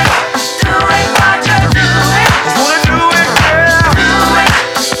 Do it, Roger, do it. I wanna do it, girl.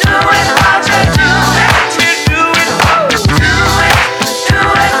 Do it, Roger, do it. Do it,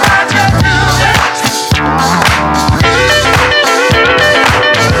 Roger, do it.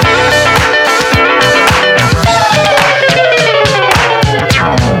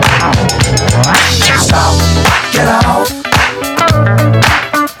 Stop, get out.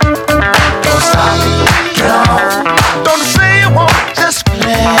 Don't stop, get out. Don't say you won't just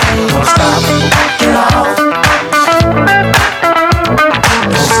play.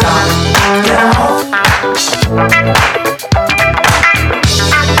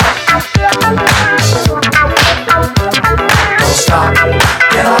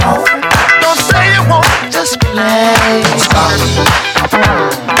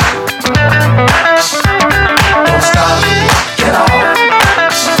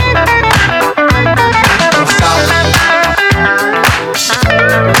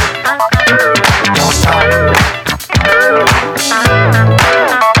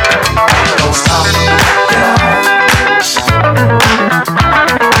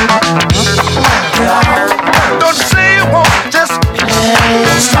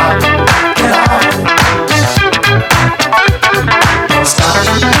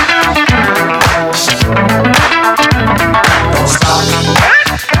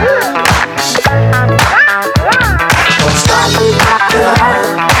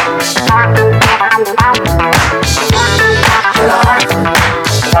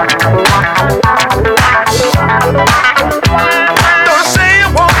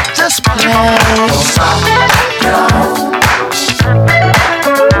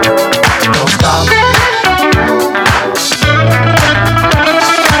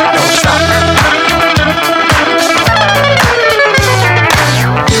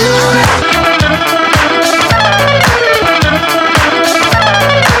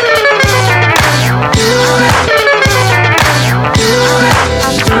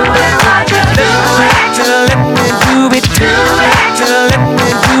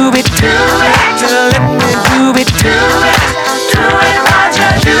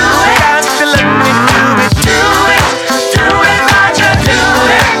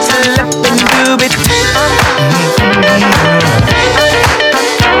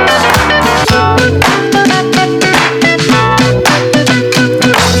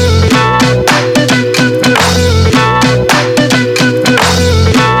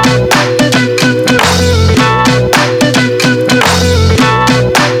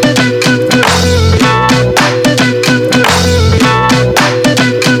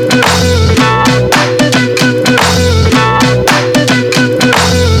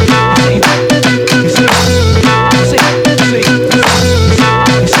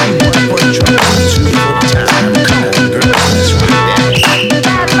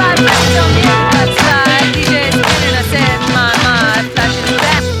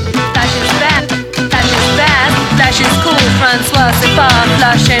 Francois, c'est pas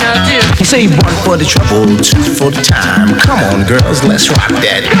flash and I'll do. You say 1 for the trouble, 2 for the time. Come on, girls, let's rock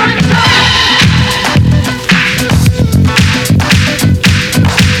that.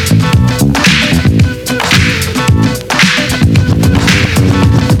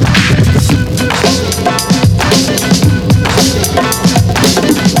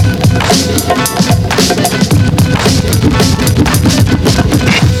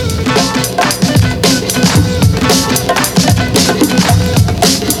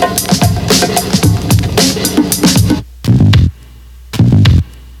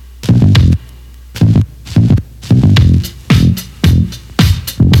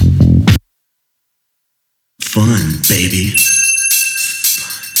 Fun, baby.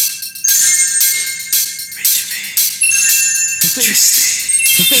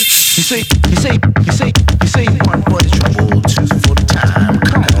 You say 1 for the trouble, 2 for the time.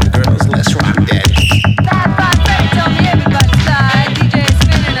 Come on, girls, let's rock that. That fat Freddy told me everybody's fly. DJ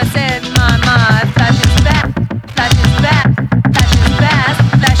spinning, I said, my, flash is back, flash is back, flash is fast,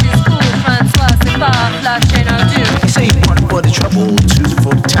 flash is cool, Francois, c'est pas flash and I'll do. You say 1 for the trouble, 2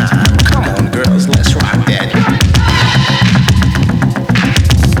 for the time. Come on, girls, let's rock that.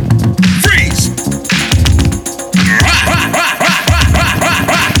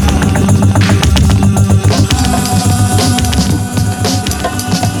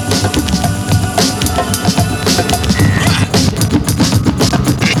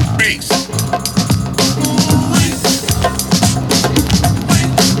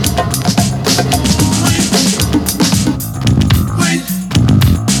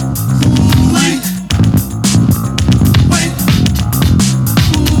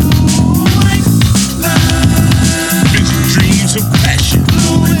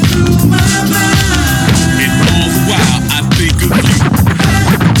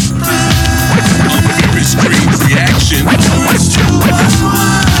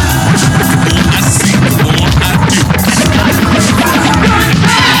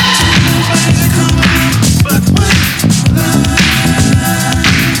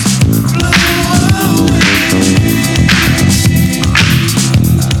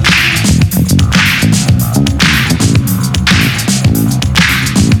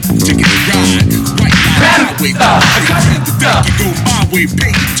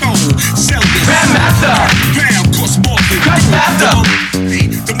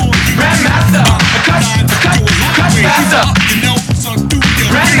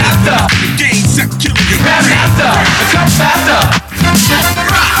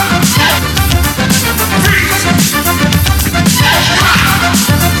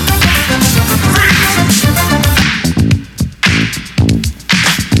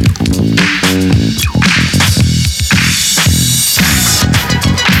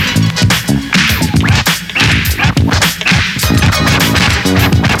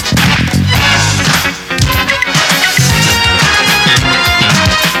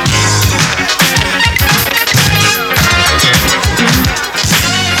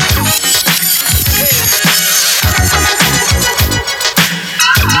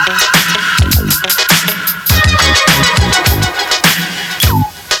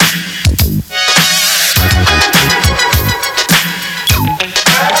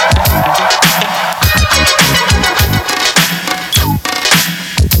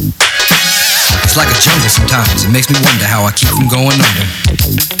 It's like a jungle sometimes, it makes me wonder how I keep from going under.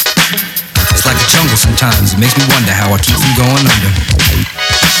 It's like a jungle sometimes, it makes me wonder how I keep from going under.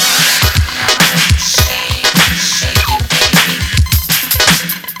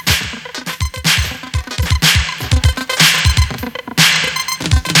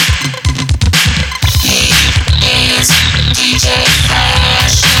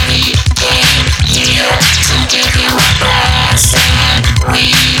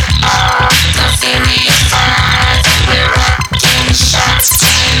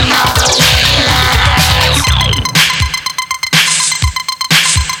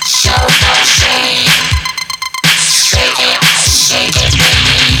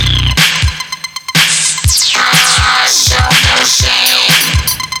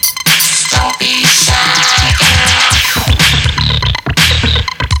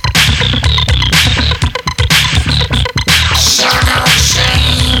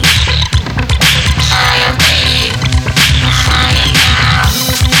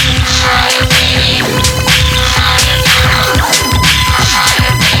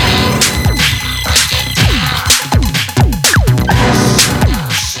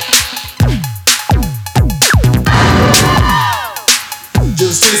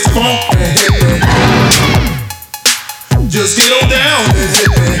 Just get on down and hit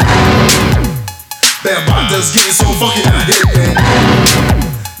me. Bad boy just getting so funky now, hit me.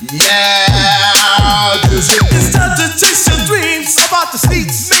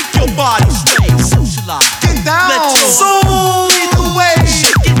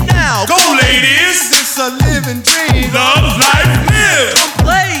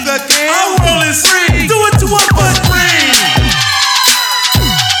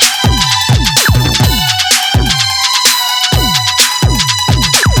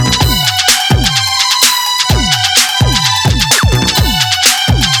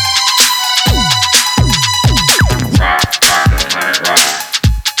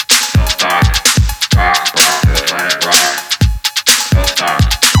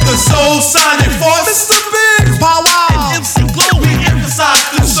 The Soul Sonic Force. Mr. Big Power and MC Glow. We emphasize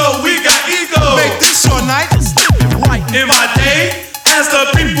the show. We got ego. Make this your night. Right in my day, as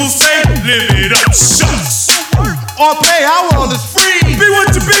the people say, live it up, shucks. Or pay, our world is free. Be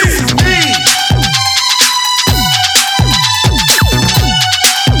what you be, it's me.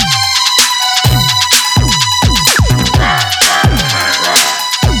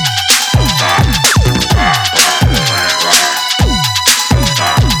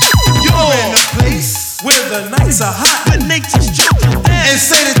 The nights are hot, but nature's children dance and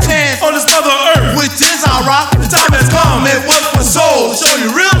say the chance on this mother earth, which is our rock. The time has come, it was for soul. Show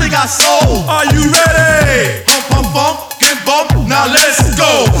you really got soul. Are you ready? Pump, pump, pump, get bump. Now let's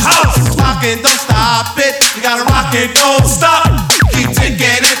go. House rockin', don't stop it. You gotta rock it, don't stop. Keep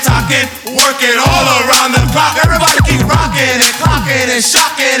ticking and talking, working all around the clock. Everybody keep rocking and clocking and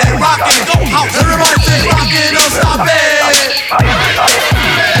shocking and rocking. Go house. Everybody say rockin', don't stop it.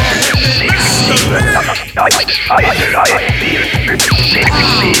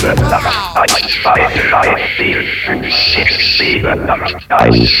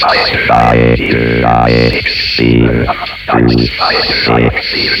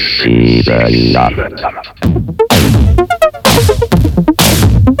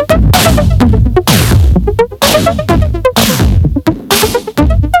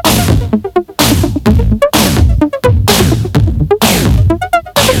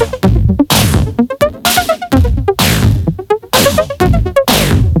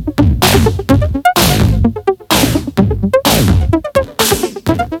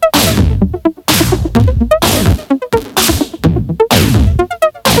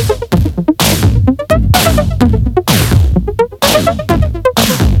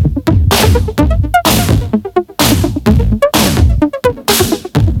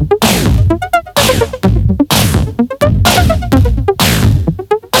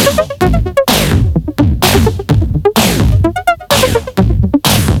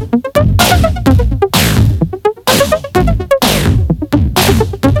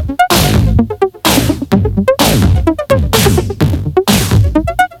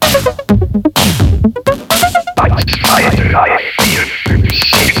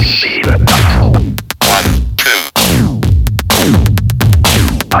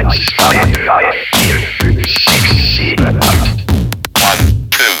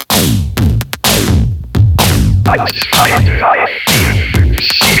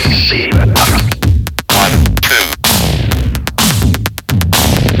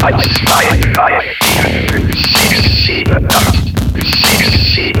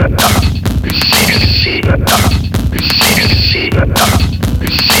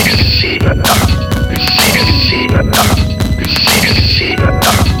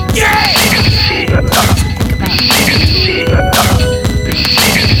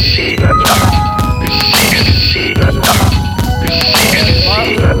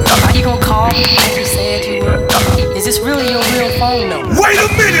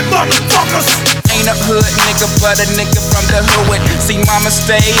 But a nigga from the hood. See, mama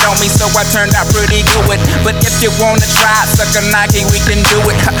stayed on me, so I turned out pretty good. But if you wanna try, suck a Nike, we can do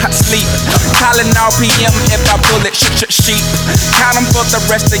it. Sleep, calling all PM if I pull it. Sheep, count 'em for the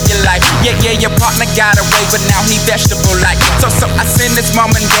rest of your life. Yeah, your partner got away, but now he vegetable like. So I send his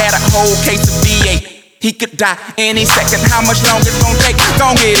mom and dad a whole case of V8. He could die any second. How much longer it's gon' take?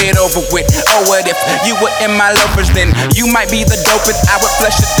 Gon' get it over with. Oh, what if you were in my loafers then? You might be the dopest. I would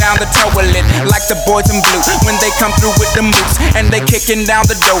flush it down the toilet like the boys in blue when they come through with the moves and they kicking down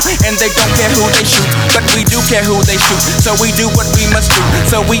the door and they don't care who they shoot, but we do care who they shoot. So we do what we must do.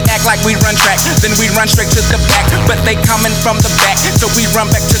 So we act like we run track, then we run straight to the back. But they coming from the back, so we run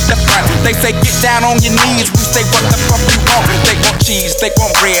back to the front. They say get down on your knees. We say what the fuck you want? They want cheese, they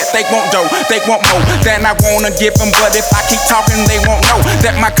want bread, they want dough, they want more. Then I wanna give them, but if I keep talking, they won't know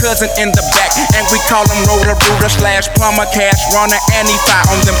that my cousin in the back, and we call him rotor rooter / plumber, cash runner, and he fire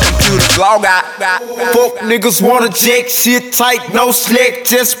on them computers. Log out. Fuck niggas wanna jack shit tight, no slick.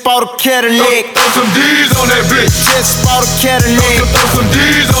 Just bought a Cadillac. Throw some D's on that bitch. Just bought a Cadillac. Throw some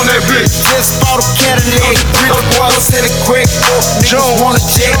D's on that bitch. Just bought a Cadillac. 3 quarters in a quick. Fuck niggas wanna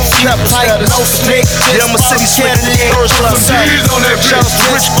jack shit tight, no slick. Just bought a Cadillac. Throw some D's on that bitch.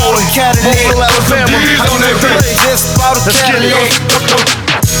 Just bought a Cadillac. Just bought a Cadillac.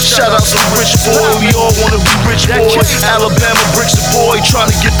 Shout out to Rich Boy, we all wanna be rich boys. Alabama bricks the boy,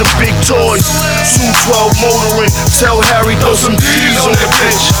 tryna get the big toys. 212 motoring, tell Harry throw some D's on that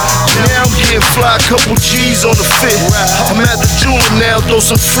bitch. Now I'm getting fly, couple G's on the fit. I'm at the jeweler now, throw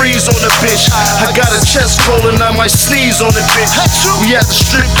some freeze on the bitch. I got a chest rolling, I might sneeze on the bitch. We at the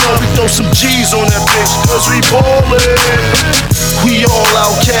strip club, we throw some G's on that bitch. Cause we ballin'. We all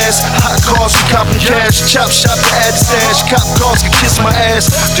outcasts, hot cars, we copping cash. Chop shop to add stash, cop cars can kiss my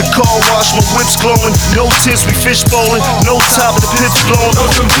ass. The car wash, my whip's glowing. No tints, we fish bowling. No top, the pitch blowing. Throw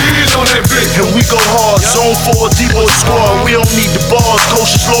some G's on that bitch. And we go hard, zone 4, D-boy squad. We don't need the bars,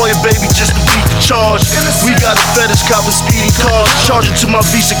 coach's lawyer, baby, just to beat the charge. We got a fetish, copping speedy cars. Charging to my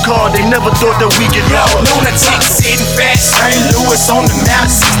Visa card, they never thought that we get loud. Lunatic sitting fat, St. Louis on the map,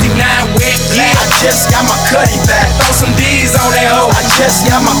 69 wet black. I just got my cutty back, throw some D's on that hoe. I just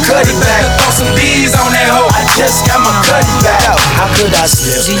got my cutty back, throw some D's on that hoe. I just got my cutty back. How could I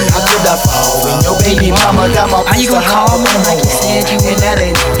slip? How could I fall when your baby mama got my How you gonna call me like you said you in that?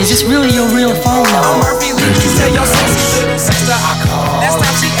 Is this really your real phone number? I'm Murphy Lee, you tell your sexy little sister I call. Last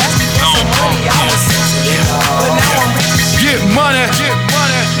time she asked me for some money, I was sensitive. But now I'm rich. Get money,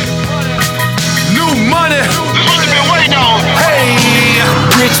 new money. What you been waiting on? Hey,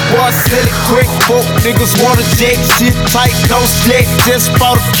 Rich boy, sell it quick. Folk niggas wanna jet, shit tight, no slick. Just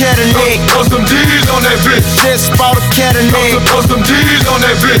bought a Cadillac. Throw some D's on that bitch. Just bought a Cadillac. Throw some D's on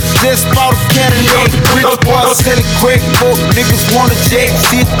that bitch. Just bought a Cadillac. Rich boy, sell it quick. Folk niggas wanna jet,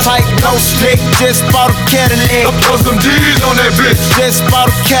 shit tight, no slick. Just bought a Cadillac. Throw some D's on that bitch. Just bought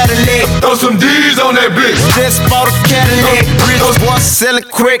a Cadillac. Throw some D's on that bitch. Just bought a Cadillac. Rich boy, sell it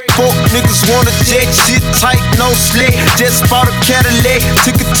quick. Folk niggas wanna jet, shit tight, no slick. Just bought a Cadillac.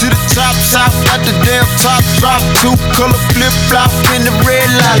 Took it to the top, got the damn top drop. 2 color flip flop in the red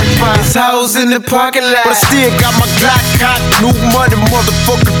lollipop. It's hoes in the parking lot, but I still got my Glock hot. New money,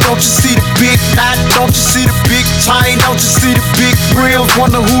 motherfucker. Don't you see the big knot? Don't you see the big chain? Don't you see the big grills?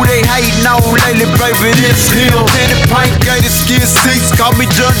 Wonder who they hating on lately, baby. This him. Penny pint gated skin seats. Call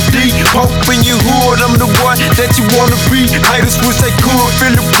me Dundee. Hope in your hood, I'm the one that you wanna be. Haters wish they could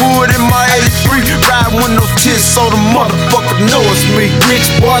feel the wood in my 83. Ride with no tits, so the motherfucker know it's me. Rich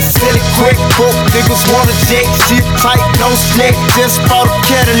boy, sell it quick. Broke niggas wanna jet, shit tight, no slick. Just bought a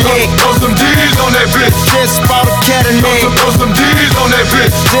Cadillac. Throw some D's on that bitch. Just bought a Cadillac. Throw some D's on that bitch.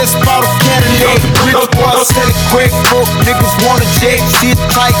 Just bought a Cadillac. Rich boy, sell it quick. Broke niggas wanna jet, shit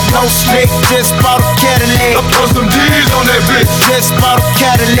tight, no slick. Just bought a Cadillac. Throw some D's on that bitch. Just bought a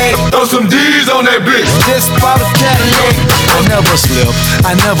Cadillac. Throw some D's on that bitch. Just bought a Cadillac. I never slip,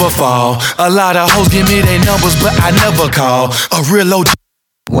 I never fall. A lot of hoes give me their numbers, but I never call. A real OG.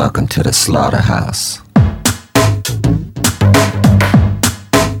 Welcome to the slaughterhouse.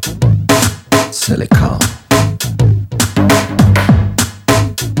 Silicone.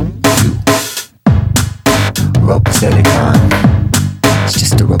 You. Rope silicone. It's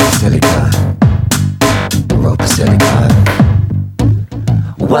just a rope silicone. A rope silicone.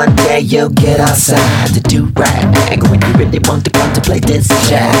 One day you'll get outside to do right when you really want to contemplate this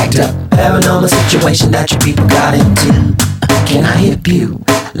jacked up paranormal situation that you people got into. Can I help you?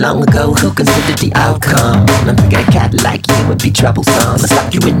 Long ago, who considered the outcome? I'm thinking a cat like you would be troublesome. I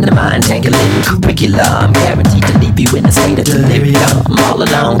stop you in the mind-tangling curriculum, guaranteed to leave you in a state of delirium. All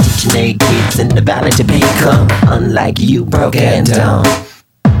along, teaching 8 kids in the valley to become unlike you, broke and dumb.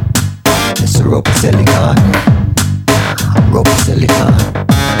 It's a rope of silicon. Rope of silicon.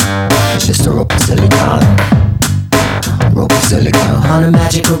 It's just a rope of silicon. Rope of silicon. On a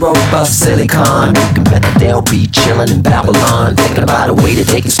magical rope of silicon. You can bet that they'll be chillin' in Babylon, thinking about a way that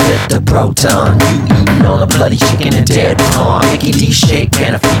they can split the proton. You eating on a bloody chicken and dead prawn, Mickey D shake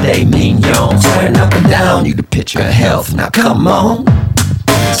and a filet mignon, swearing up and down you the picture of health. Now come on.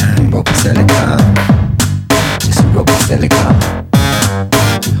 It's a rope of silicon. Just a rope of silicon.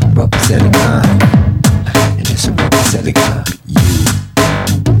 Rope of silicon. And just a rope of silicon. You.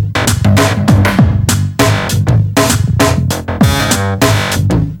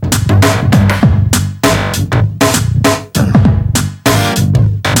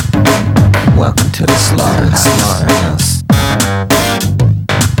 Welcome to the slaughterhouse.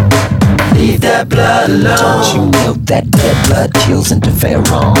 Leave that blood alone. Don't you know that dead blood kills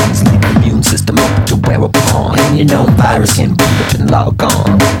interferons? Leave the immune system open to wear upon. And you know virus can boot up and log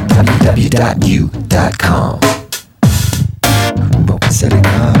on. www.u.com. Rope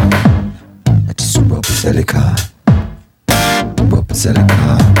silicon. Just a rope silicon. Rope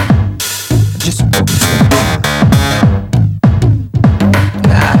silicon. Just a rope silicon.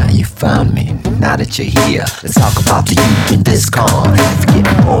 You found me, now that you're here, let's talk about the you in this con. If you're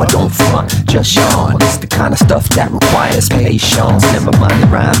getting bored, don't front, just yawn. It's the kind of stuff that requires patience. Never mind the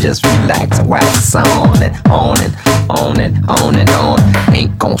rhyme, just relax and wax on and on and on and on and on.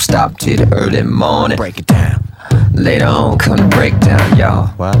 Ain't gon' stop till the early morning. Break it down. Later on, come to break down, y'all.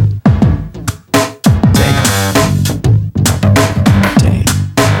 What?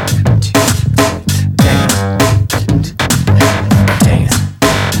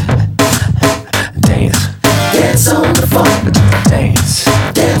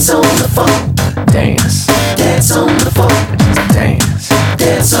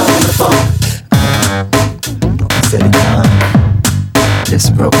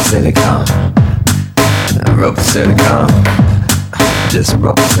 silicone. Rope silicone. Just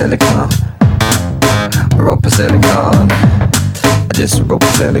rope silicone. Rope silicone. Just rope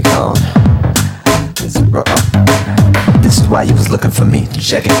silicone. This is why you was looking for me.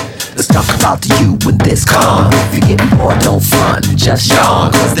 Check it. Let's talk about you when this come. If you're getting bored, don't front, just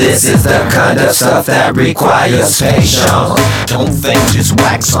yawn. Cause this is the kind of stuff that requires patience. Don't think, just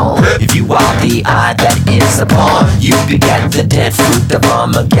wax on. If you are the eye that is upon, you begat the dead fruit of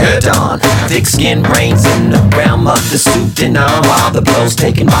Armageddon. Thick skin reigns in the realm of the suit and on, while the blow's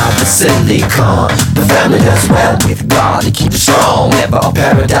taken by the silicon. The family does well with God to keep it strong. Never a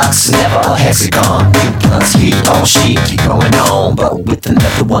paradox, never a hexagon. You plus he or she keep going on, but with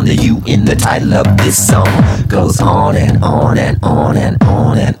another one of you in the title of this song. Goes on and on and on and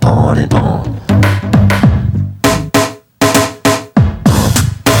on and on and on.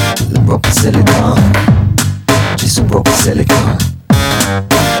 Rope silicone. Just rope silicone.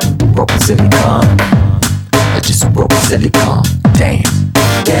 Rope silicone. Just rope silicone. Dance.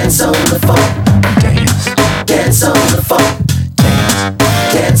 Dance on the phone. Dance. Dance on the phone. Dance.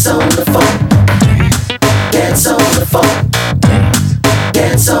 Dance on the phone. Dance on the phone.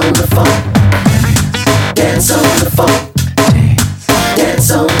 Dance on the phone. Dance on the phone.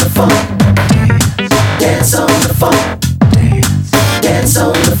 Dance on the phone. Dance on the phone. Dance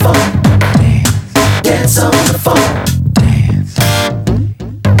on the phone. Dance on the phone.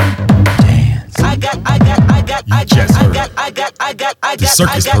 The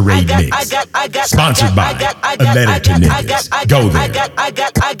Circus Parade Mix, sponsored by A Letter to Niggas. Go there,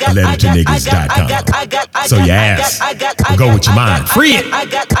 alettertoniggas.com. So your ass will go with your mind. Free it.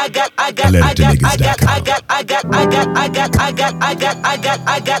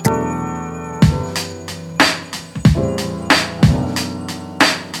 alettertoniggas.com.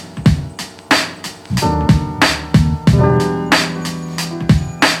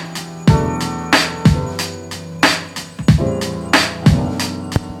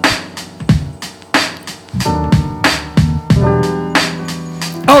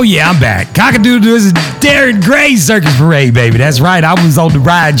 Oh yeah, I'm back. Cockadoodle is Darren Gray's Circus Parade, baby. That's right. I was on the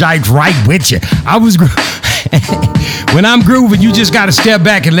ride, Jikes, right with you. I was when I'm grooving, you just gotta step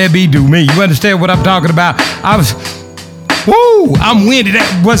back and let me do me. You understand what I'm talking about? I'm winded.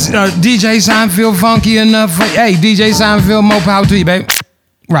 Was DJ Seinfeld funky enough? Hey, DJ Seinfeld, more power to you, baby.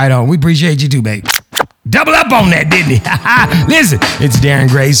 Right on. We appreciate you too, baby. Double up on that, didn't he? Listen, it's Darren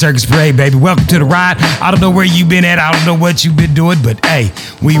Gray's Circus Parade, baby. Welcome to the ride. I don't know where you been at. I don't know what you been doing, but hey,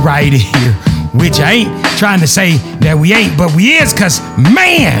 we right here. Which I ain't trying to say that we ain't, but we is, cause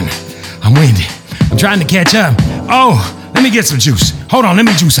man, I'm winded. I'm trying to catch up. Oh, let me get some juice. Hold on, let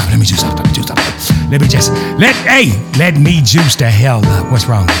me juice up. Let me juice the hell up. What's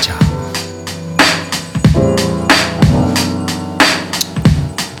wrong with y'all?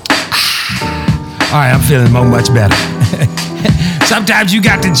 All right, I'm feeling much better. Sometimes you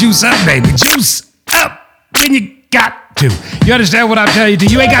got to juice up, baby. Juice up when you got to. You understand what I'm telling you?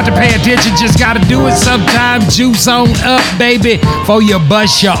 You ain't got to pay attention, just got to do it sometimes. Juice on up, baby, before you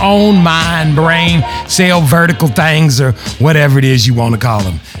bust your own mind, brain, cell, vertical things, or whatever it is you want to call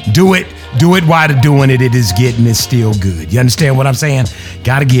them. Do it while the doing it is getting it still good. You understand what I'm saying?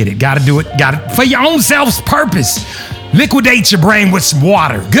 Got to get it, got to do it, got to, for your own self's purpose. Liquidate your brain with some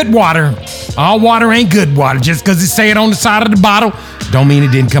water. Good water. All water ain't good water. Just because it say it on the side of the bottle, don't mean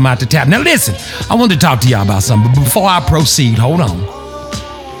it didn't come out the tap. Now listen, I wanted to talk to y'all about something, but before I proceed, hold on.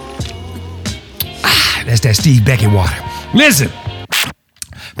 That's that Steve Beckett water. Listen,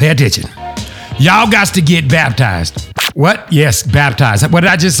 pay attention. Y'all got to get baptized. What? Yes, baptized. What did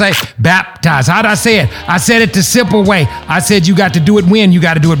I just say? Baptized. How did I say it? I said it the simple way. I said you got to do it when? You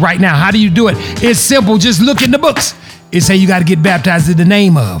got to do it right now. How do you do it? It's simple. Just look in the books. It say you got to get baptized in the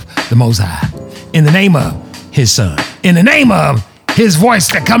name of the Most High, in the name of His Son, in the name of His voice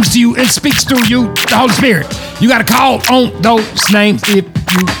that comes to you and speaks through you, the Holy Spirit. You got to call on those names. If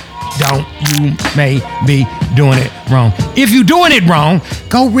you don't, you may be doing it wrong. If you're doing it wrong,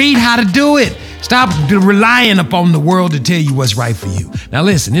 go read how to do it. Stop relying upon the world to tell you what's right for you. Now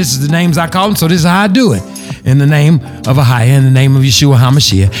listen, this is the names I call them, so this is how I do it. In the name of Ahia, in the name of Yeshua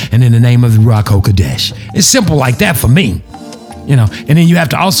HaMashiach, and in the name of the Ruach HaKodesh. It's simple like that for me. You know, and then you have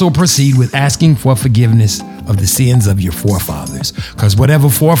to also proceed with asking for forgiveness of the sins of your forefathers. Because whatever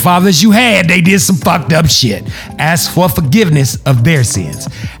forefathers you had, they did some fucked up shit. Ask for forgiveness of their sins.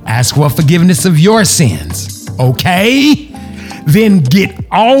 Ask for forgiveness of your sins. Okay? Then get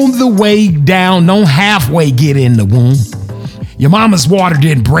all the way down. Don't halfway get in the womb. Your mama's water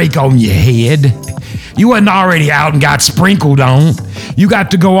didn't break on your head. You wasn't already out and got sprinkled on. You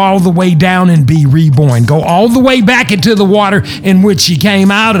got to go all the way down and be reborn. Go all the way back into the water in which you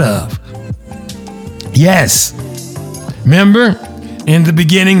came out of. Yes. Remember, in the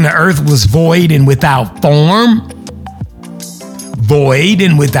beginning, the earth was void and without form. Void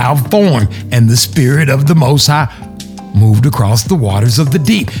and without form. And the Spirit of the Most High moved across the waters of the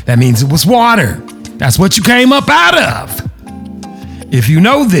deep. That means it was water. That's what you came up out of. If you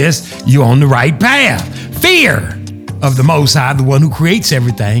know this, you're on the right path. Fear of the Most High, the one who creates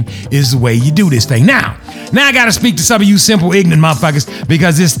everything, is the way you do this thing. Now I got to speak to some of you simple, ignorant motherfuckers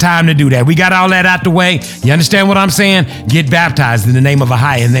because it's time to do that. We got all that out the way. You understand what I'm saying? Get baptized in the name of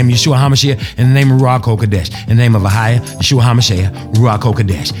Ahia, in the name of Yeshua HaMashiach, in the name of Ruach HaKodesh, in the name of Ahia, Yeshua HaMashiach, Ruach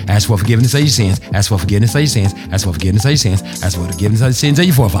HaKodesh. Ask for forgiveness of your sins. Ask for forgiveness of your sins. Ask for forgiveness of your sins. Ask for forgiveness of the sins of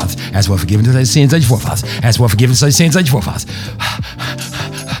your forefathers. Ask for forgiveness of the sins of your forefathers. Ask for forgiveness of the sins of your forefathers.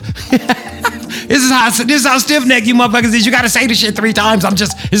 This is how stiff-necked you motherfuckers is. You gotta say this shit 3 times.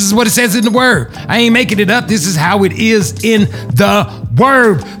 This is what it says in the word. I ain't making it up. This is how it is in the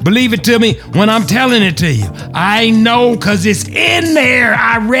word. Believe it to me when I'm telling it to you. I know because it's in there.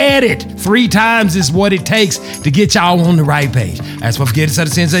 I read it 3 times is what it takes to get y'all on the right page. Ask for forgiveness of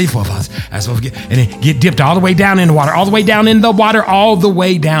the sins of your forefathers. Ask for forgiveness, and then get dipped all the way down in the water, all the way down in the water, all the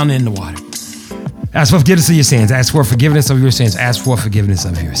way down in the water. Ask for forgiveness of your sins. Ask for forgiveness of your sins. Ask for forgiveness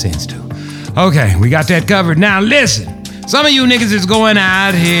of your sins too. Okay, we got that covered. Now listen, some of you niggas is going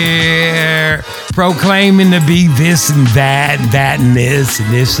out here proclaiming to be this and that and this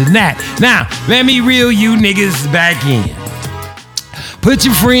and this and that. Now, let me reel you niggas back in. Put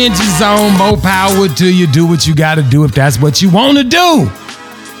your fringes on, more power to you. Do what you gotta do if that's what you wanna do.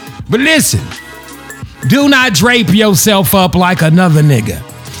 But listen, do not drape yourself up like another nigga.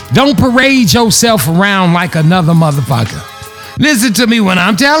 Don't parade yourself around like another motherfucker. Listen to me when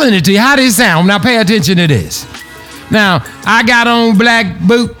I'm telling it to you. How does it sound? Now pay attention to this. Now, I got on black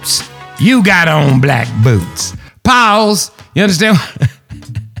boots. You got on black boots. Pause. You understand?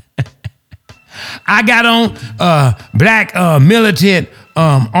 I got on black militant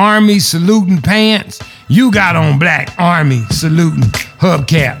army saluting pants. You got on black army saluting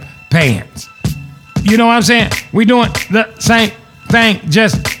hubcap pants. You know what I'm saying? We doing the same thing,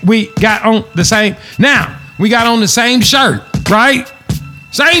 just we got on the same. Now, we got on the same shirt, right?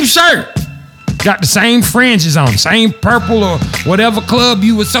 Same shirt. Got the same fringes on, same purple or whatever club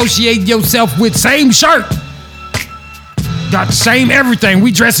you associate yourself with, same shirt. Got the same everything.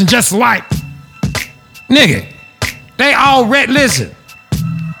 We dressing just alike. Nigga, they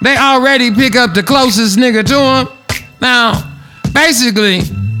already pick up the closest nigga to them. Now, basically,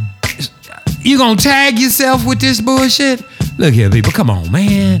 you gonna tag yourself with this bullshit? Look here, people, come on,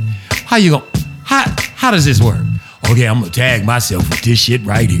 man. How does this work? Okay, I'm gonna tag myself with this shit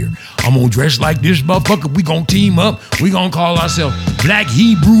right here. I'm gonna dress like this motherfucker. We gonna team up. We gonna call ourselves Black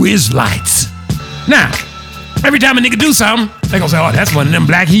Hebrew Israelites. Now, every time a nigga do something, they gonna say, oh, that's one of them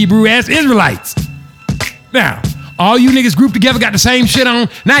Black Hebrew ass Israelites. Now, all you niggas grouped together got the same shit on.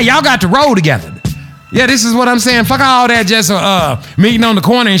 Now y'all got to roll together. Yeah, this is what I'm saying. Fuck all that just meeting on the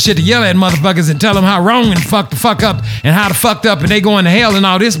corner and shit to yell at motherfuckers and tell them how wrong and fuck the fuck up and how the fucked up and they going to hell and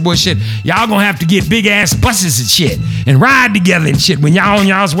all this bullshit. Y'all gonna have to get big ass buses and shit and ride together and shit when y'all on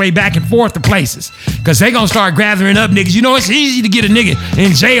y'all's way back and forth to places. Cause they gonna start gathering up niggas. You know, it's easy to get a nigga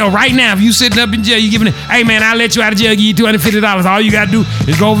in jail right now. If you sitting up in jail, you giving it, hey man, I'll let you out of jail, give you $250. All you gotta do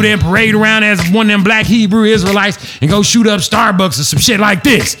is go over there and parade around as one of them Black Hebrew Israelites and go shoot up Starbucks or some shit like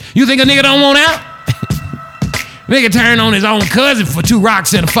this. You think a nigga don't want out? Nigga turn on his own cousin for 2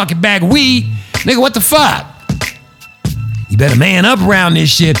 rocks and a fucking bag of weed. Nigga, what the fuck? You better man up around this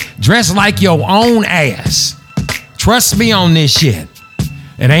shit. Dress like your own ass. Trust me on this shit.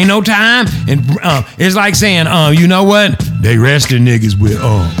 It ain't no time. And it's like saying, you know what? They arresting niggas with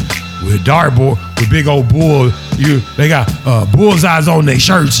dartboard, with big old bull. They got bullseyes on their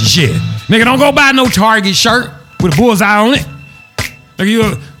shirts and shit. Nigga, don't go buy no Target shirt with a bullseye on it.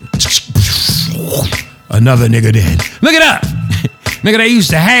 Nigga, another nigga dead. Look it up. Nigga, they used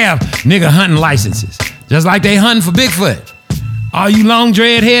to have nigga hunting licenses. Just like they hunting for Bigfoot. All you long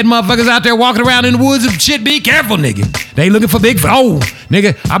dread head motherfuckers out there walking around in the woods and shit, be careful, nigga. They looking for Bigfoot. Oh,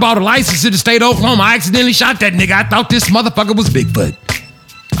 nigga, I bought a license in the state of Oklahoma. I accidentally shot that nigga. I thought this motherfucker was Bigfoot.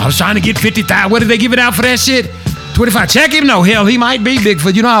 I was trying to get 50,000. What did they give it out for that shit? 25. Check him. No, hell, he might be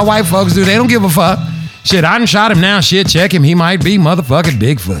Bigfoot. You know how white folks do. They don't give a fuck. Shit, I done shot him now. Shit, check him. He might be motherfucking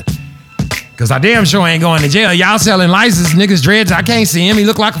Bigfoot. Cause I damn sure ain't going to jail. Y'all selling licenses, niggas dreads. I can't see him. He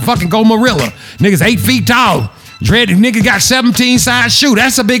look like a fucking gorilla. Niggas 8 feet tall. Dread nigga got 17 size shoe.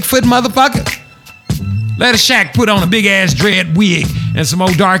 That's a Bigfoot motherfucker. Let a Shaq put on a big ass dread wig and some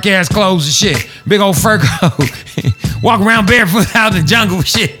old dark ass clothes and shit. Big old fur coat. Walk around barefoot out in the jungle and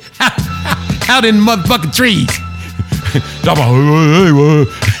shit. Out in the motherfucking trees. Talk about,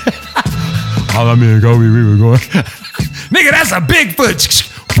 I mean, go, we were going. Nigga, that's a Bigfoot.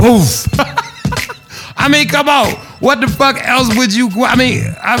 Poof. I mean, come on. What the fuck else would you, I mean,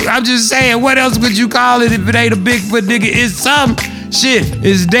 I'm just saying, what else would you call it if it ain't a Bigfoot, nigga? It's some shit.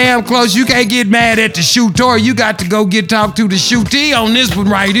 It's damn close. You can't get mad at the shooter. You got to go talk to the shootee on this one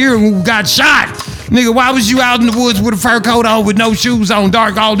right here who got shot. Nigga, why was you out in the woods with a fur coat on with no shoes on,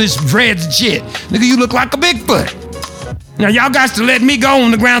 dark, all this dreads and shit? Nigga, you look like a Bigfoot. Now, y'all got to let me go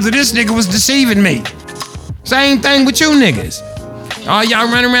on the grounds of this nigga was deceiving me. Same thing with you niggas. All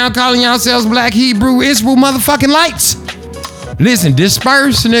y'all running around calling yourselves Black Hebrew Israel motherfucking lights. Listen,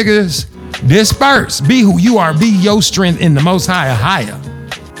 disperse, niggas. Disperse. Be who you are. Be your strength in the Most High or higher.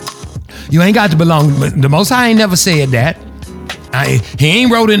 You ain't got to belong. The Most High ain't never said that. He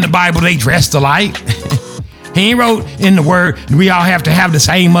ain't wrote in the Bible they dressed alike. He ain't wrote in the word we all have to have the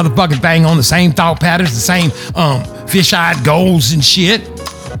same motherfucking thing on, the same thought patterns, the same fish-eyed goals and shit.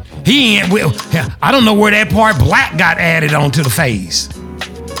 He ain't, well, I don't know where that part black got added onto the face.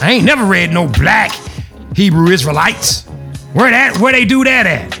 I ain't never read no Black Hebrew Israelites. Where they do that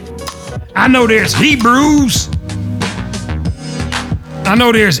at? I know there's Hebrews. I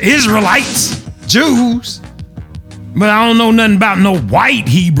know there's Israelites, Jews, but I don't know nothing about no white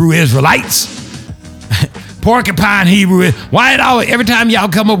Hebrew Israelites. Porcupine Hebrew. Why every time y'all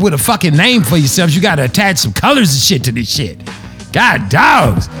come up with a fucking name for yourselves, you gotta attach some colors and shit to this shit? God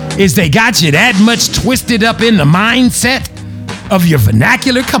dogs, is they got you that much twisted up in the mindset of your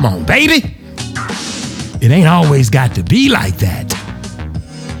vernacular? Come on, baby. It ain't always got to be like that.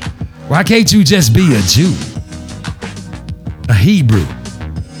 Why can't you just be a Jew, a Hebrew,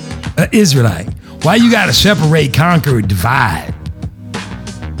 an Israelite? Why you gotta separate, conquer, divide?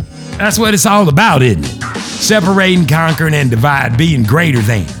 That's what it's all about, isn't it? Separating, conquering, and divide, being greater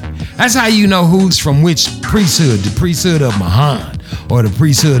than. That's how you know who's from which priesthood, the priesthood of Mahan or the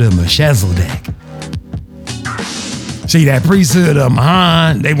priesthood of Melchizedek. See, that priesthood of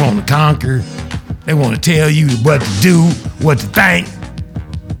Mahan, they want to conquer. They want to tell you what to do, what to think,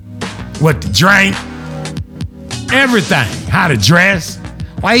 what to drink, everything, how to dress.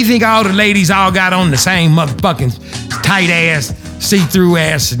 Why you think all the ladies all got on the same motherfucking tight ass, see-through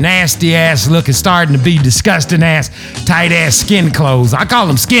ass, nasty ass looking, starting to be disgusting ass, tight ass skin clothes? I call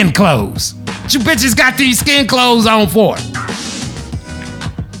them skin clothes. What you bitches got these skin clothes on for?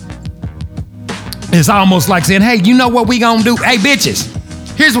 It's almost like saying, hey, you know what we gonna do? Hey, bitches,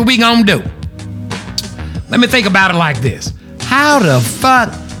 here's what we gonna do. Let me think about it like this. How the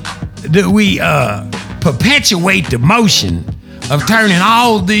fuck do we perpetuate the motion of turning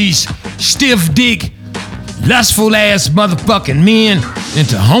all these stiff dick, lustful ass motherfucking men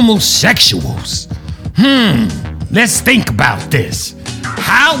into homosexuals? Let's think about this.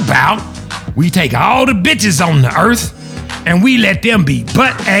 How about we take all the bitches on the earth and we let them be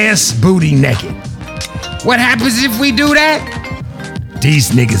butt ass booty naked? What happens if we do that?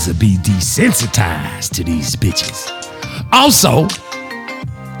 These niggas will be desensitized to these bitches. Also,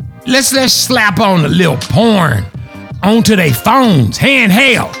 let's slap on a little porn onto their phones,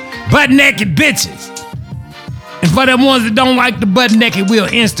 handheld, butt naked bitches. And for them ones that don't like the butt naked, we'll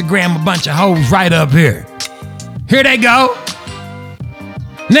Instagram a bunch of hoes right up here. Here they go.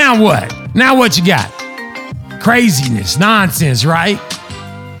 Now what? Now what you got? Craziness, nonsense, right?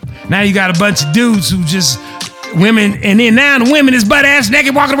 Now you got a bunch of dudes who just, women, and then now the women is butt ass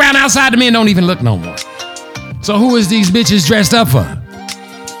naked walking around outside. The men don't even look no more. So who is these bitches dressed up for?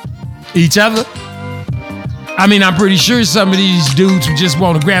 Each other? I mean, I'm pretty sure some of these dudes who just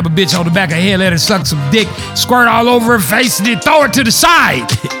want to grab a bitch on the back of her head, let her suck some dick, squirt all over her face, and then throw her to the side.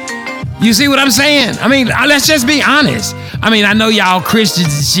 You see what I'm saying? I mean, let's just be honest. I mean, I know y'all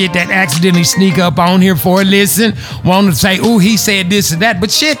Christians and shit that accidentally sneak up on here for a listen, want to say, ooh, he said this and that,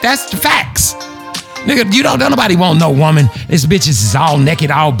 but shit, that's the facts. Nigga, don't nobody want no woman. This bitches is all naked,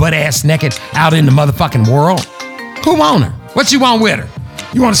 all butt ass naked out in the motherfucking world. Who want her? What you want with her?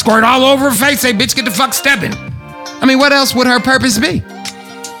 You want to squirt all over her face? Say, bitch, get the fuck stepping. I mean, what else would her purpose be?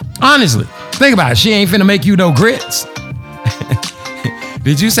 Honestly, think about it. She ain't finna make you no grits.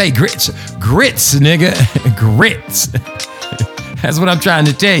 Did you say grits? Grits, nigga. Grits. That's what I'm trying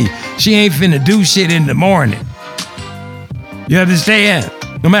to tell you. She ain't finna do shit in the morning. You understand?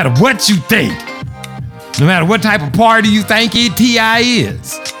 No matter what you think, no matter what type of party you think ETI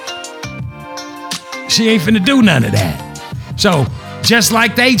is, she ain't finna do none of that. So, just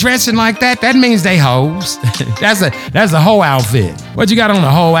like they dressing like that, that means they hoes. That's a whole outfit. What you got on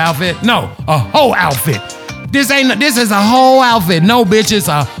a whole outfit? No, a whole outfit. This is a whole outfit. No, bitch, it's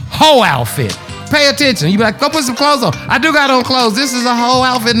a whole outfit. Pay attention. You be like, go put some clothes on. I do got on clothes. This is a whole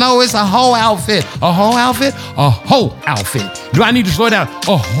outfit. No, it's a whole outfit. A whole outfit? A whole outfit. Do I need to slow it down?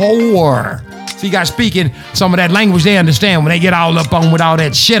 A whore. So you guys speaking some of that language they understand when they get all up on with all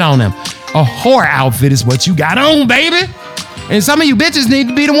that shit on them. A whore outfit is what you got on, baby. And some of you bitches need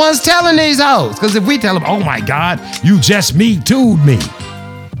to be the ones telling these hoes. Because if we tell them, oh my God, you just me too'd me.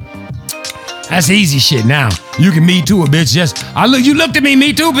 That's easy shit now. You can me too a bitch. You looked at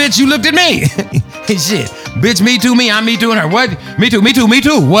me too, bitch. You looked at me. Shit. Bitch, me too, me. I'm me too and her. What? Me too.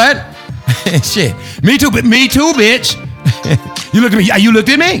 What? Shit. Me too, bitch. You looked at me. You looked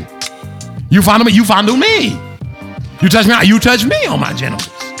at me. You fondled me. You touched me. You touched me on my genitals.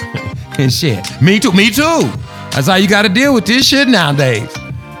 And shit. Me too. That's how you gotta deal with this shit nowadays.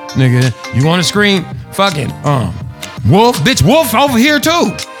 Nigga, you wanna scream? Fucking, wolf? Bitch, wolf over here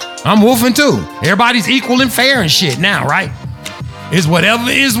too. I'm wolfing too. Everybody's equal and fair and shit now, right? Is whatever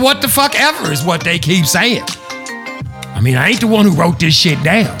is what the fuck ever is what they keep saying. I mean, I ain't the one who wrote this shit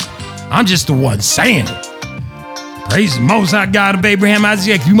down. I'm just the one saying it. Praise the Most High God of Abraham,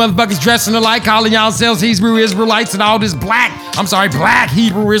 Isaac. You motherfuckers dressing alike, calling yourselves Hebrew Israelites and all this black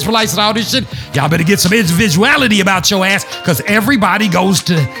Hebrew Israelites and all this shit. Y'all better get some individuality about your ass, because everybody goes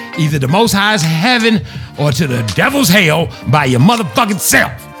to either the Most High's heaven or to the devil's hell by your motherfucking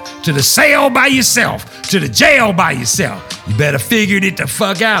self. To the cell by yourself. To the jail by yourself. You better figure it the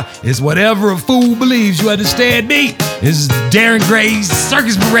fuck out. It's whatever a fool believes. You understand me? This is Darren Gray's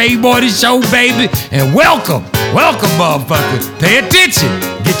Circus Parade Boy Show, baby. And welcome, motherfucker. Pay attention.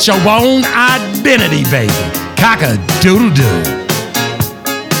 Get your own identity, baby. Cock-a-doodle-doo.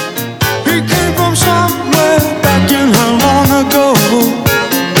 He came from somewhere back in how long ago.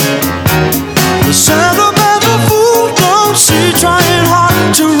 The sound of the fool don't see, trying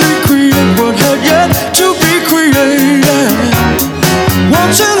hard to recreate what had yet to be created.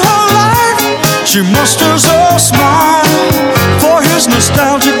 Once in her life, she musters a smile for his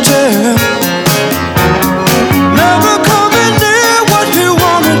nostalgic tale. Never coming near what he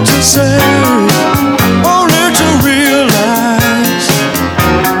wanted to say, only to realize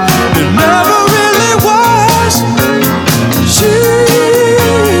it never really was. She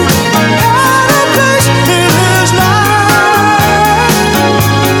had a place in his life.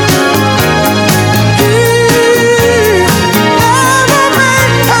 He never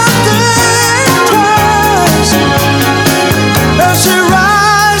made her think twice as she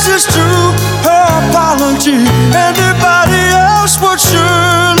rides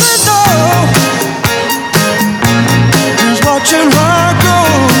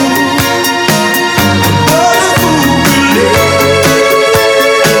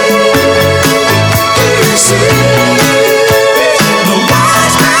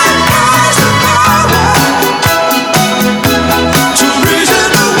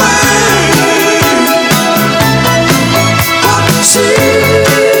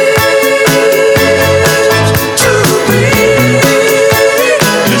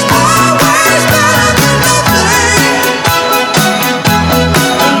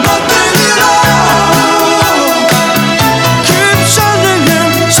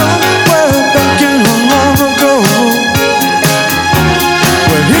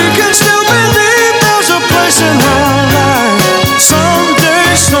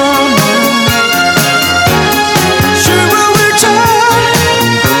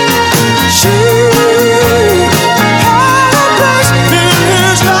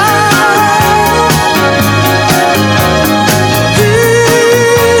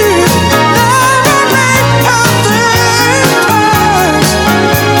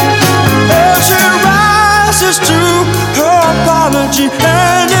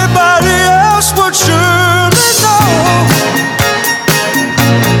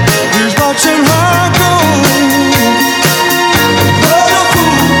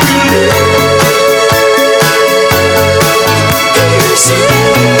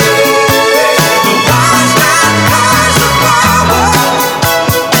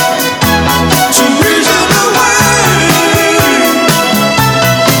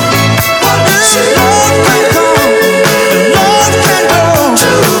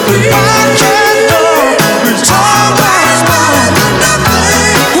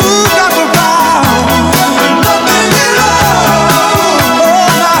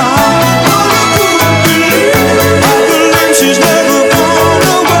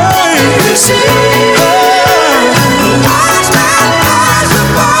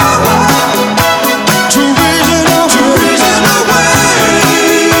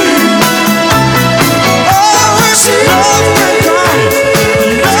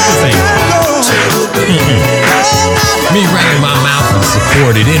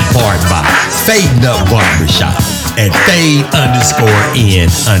supported in part by Fading Up Barbershop at fade_in_up.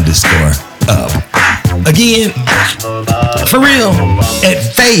 Again, for real, at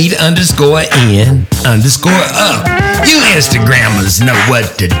fade_in_up. You Instagrammers know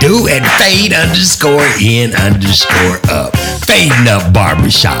what to do at fade_in_up. Fading Up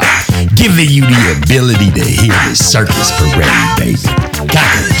Barbershop, giving you the ability to hear the circus parade, baby.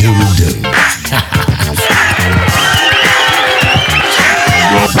 Cock-a-doodle-doo.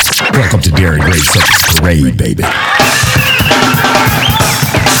 Welcome to Derek Gray Circus Parade, baby.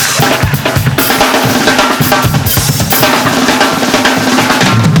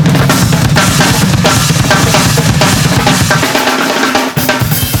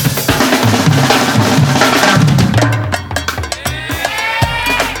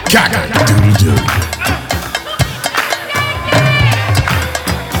 Cock-a-doodle-doo.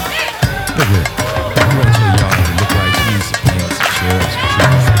 Look here. You want your yard to look like trees, some plants, some shrubs, some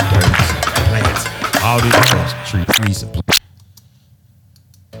trees, some dirt, some plants. All these trees, some plants.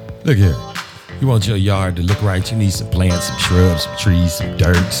 Look here. You want your yard to look right, you need some plants, some shrubs, some trees, some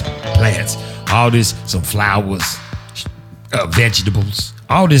dirt, some plants. All this, some flowers, vegetables,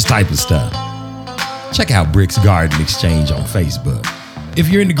 all this type of stuff. Check out Brick's Garden Exchange on Facebook. If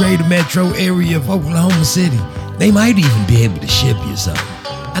you're in the greater metro area of Oklahoma City, they might even be able to ship you something.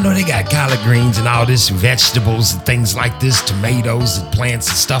 I know they got collard greens and all this, vegetables and things like this, tomatoes and plants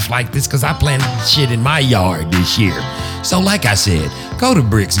and stuff like this, because I planted shit in my yard this year. So like I said, go to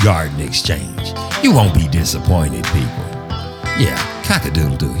Brick's Garden Exchange. You won't be disappointed, people. Yeah,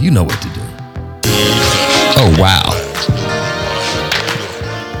 cock-a-doodle-doo. You know what to do. Oh, wow.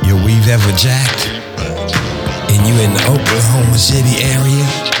 Your weave ever jacked? And you in the Oklahoma City area?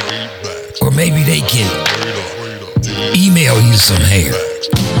 Or maybe they can email you some hair.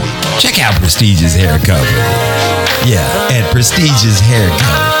 Check out Prestigious Hair Company. Yeah, at Prestigious Hair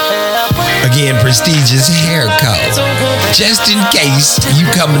Company. Again, Prestigious Hair Company. Just in case you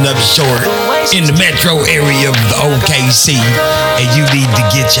coming up short in the metro area of the OKC and you need to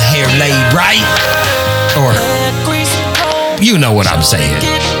get your hair laid right, or you know what I'm saying.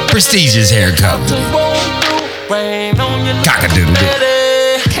 Prestigious Hair Company. Cock-a-doodle-doo.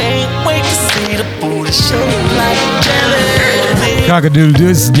 Cock-a-doodle-doo.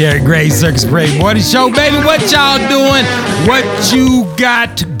 This is Derek Gray, Circus Parade Morning Show. Baby, what y'all doing? What you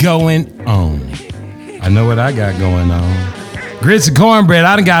got going on? I know what I got going on. Grits and cornbread.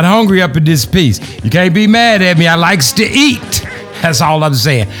 I done got hungry up in this piece. You can't be mad at me. I likes to eat. That's all I'm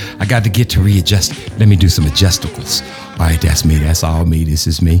saying. I got to get to readjust. Let me do some adjustables. All right, that's me. That's all me. This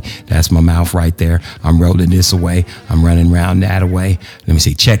is me. That's my mouth right there. I'm rolling this away. I'm running around that away. Let me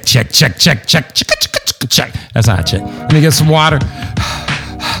see. Check, check, check, check, check, check, check, check. That's how I check. Let me get some water.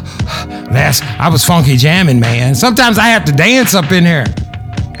 I was funky jamming, man. Sometimes I have to dance up in here.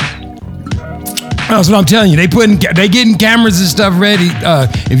 That's what I'm telling you. They getting cameras and stuff ready.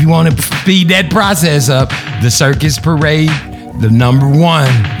 If you want to speed that process up, the Circus Parade, the number 1.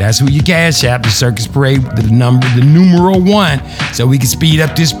 That's who you cash out. The Circus Parade, the numeral 1. So we can speed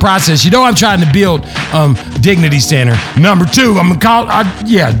up this process. You know I'm trying to build Dignity Center. Number 2, I'm gonna call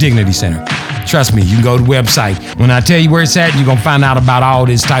Dignity Center. Trust me, you can go to the website. When I tell you where it's at, you're gonna find out about all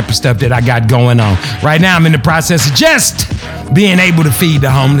this type of stuff that I got going on. Right now, I'm in the process of just being able to feed the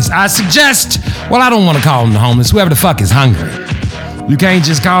homeless. I don't want to call them the homeless. Whoever the fuck is hungry. You can't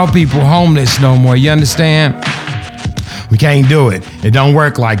just call people homeless no more. You understand? We can't do it. It don't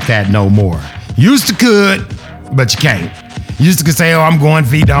work like that no more. Used to could, but you can't. Used to could say, oh, I'm going to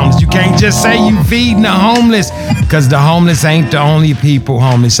feed the homeless. You can't just say you feeding the homeless, because the homeless ain't the only people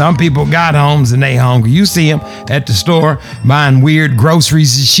homeless. Some people got homes and they hungry. You see them at the store buying weird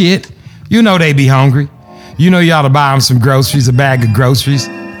groceries and shit. You know they be hungry. You know you ought to buy them some groceries, a bag of groceries.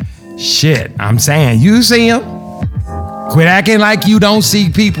 Shit, I'm saying, you see them. Quit acting like you don't see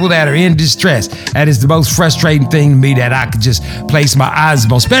people that are in distress. That is the most frustrating thing to me, that I could just place my eyes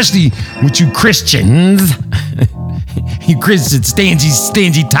on, especially with you Christians. You Christians,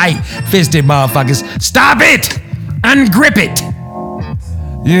 stingy, tight-fisted motherfuckers. Stop it! Ungrip it!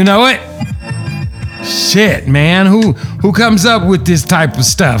 You know it? Shit, man. Who comes up with this type of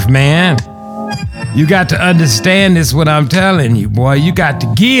stuff, man? You got to understand this, what I'm telling you, boy. You got to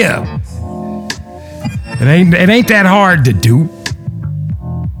give. It ain't that hard to do.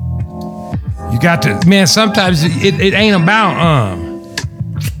 You got to, man, sometimes it ain't about,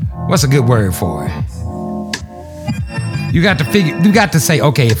 what's a good word for it? You got to say,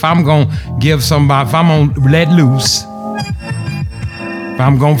 okay, if I'm going to give somebody, if I'm going to let loose, if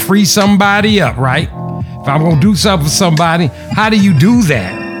I'm going to free somebody up, right? If I'm going to do something for somebody, how do you do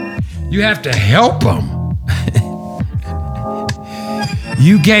that? You have to help them.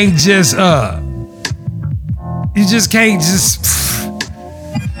 You can't just you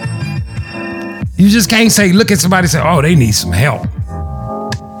just can't say, look at somebody and say, oh, they need some help.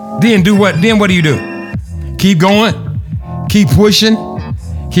 Then do what? Then what do you do? Keep going, keep pushing,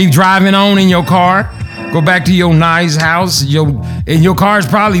 keep driving on in your car. Go back to your nice house. And your car's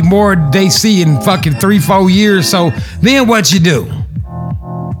probably more they see in fucking 3-4 years. So then what you do?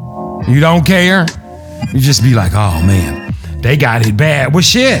 You don't care? You just be like, oh man, they got it bad. Well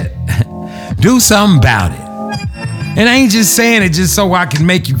shit, do something about it. And I ain't just saying it just so I can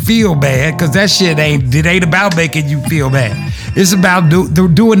make you feel bad, because that shit ain't about making you feel bad. It's about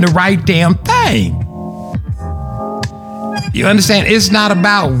doing the right damn thing. You understand? It's not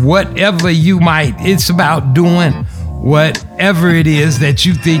about whatever it's about doing whatever it is that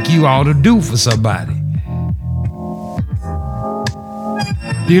you think you ought to do for somebody.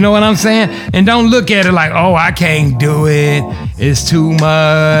 You know what I'm saying? And don't look at it like, oh, I can't do it. It's too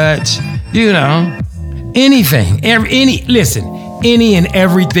much. You know, anything, any and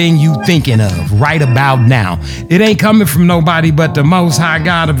everything you thinking of right about now. It ain't coming from nobody but the Most High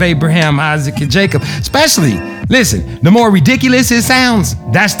God of Abraham, Isaac, and Jacob. Especially, listen, the more ridiculous it sounds,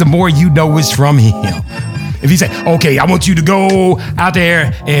 that's the more you know it's from him. If he say, okay, I want you to go out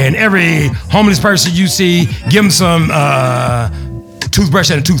there and every homeless person you see, give them some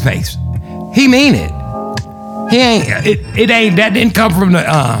toothbrush and a toothpaste. He mean it. He ain't, that didn't come from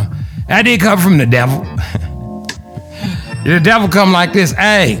the devil. The devil come like this.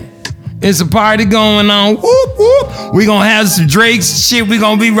 Hey, it's a party going on. Whoop, whoop. We gonna have some drinks and shit. We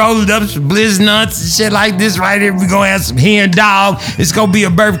gonna be rolling up some Blizz nuts and shit like this right here. We gonna have some hen dog. It's gonna be a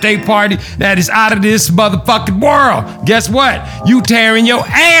birthday party that is out of this motherfucking world. Guess what? You tearing your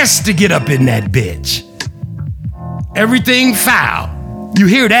ass to get up in that bitch. Everything foul. You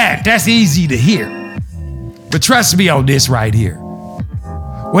hear that? That's easy to hear. But trust me on this right here.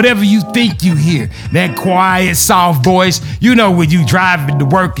 Whatever you think you hear, that quiet, soft voice, you know when you driving to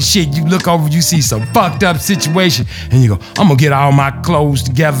work and shit, you look over, you see some fucked up situation, and you go, I'm gonna get all my clothes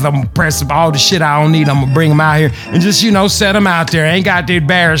together, I'm gonna press up all the shit I don't need, I'm gonna bring them out here, and just, set them out there. I ain't got to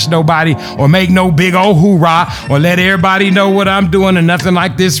embarrass nobody or make no big old hoorah or let everybody know what I'm doing or nothing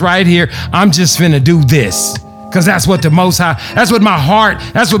like this right here. I'm just finna do this. Because that's what the Most High, that's what my heart,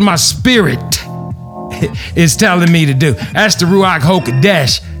 that's what my spirit is telling me to do. That's the Ruach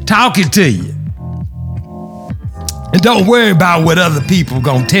HaKodesh talking to you. And don't worry about what other people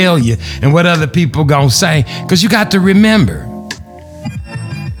gonna tell you and what other people gonna say, because you got to remember,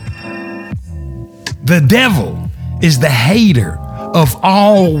 the devil is the hater of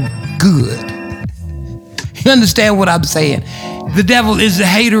all good. You understand what I'm saying? The devil is the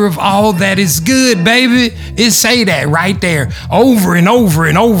hater of all that is good, baby. It say that right there over and over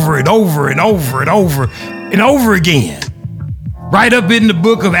and over and over and over and over and over again. Right up in the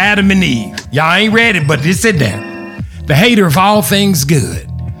book of Adam and Eve. Y'all ain't read it, but it's in there. The hater of all things good.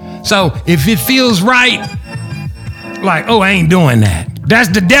 So if it feels right, like, oh, I ain't doing that. That's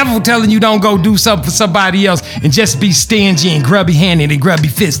the devil telling you don't go do something for somebody else and just be stingy and grubby-handed and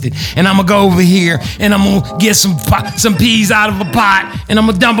grubby-fisted. And I'm going to go over here and I'm going to get some peas out of a pot and I'm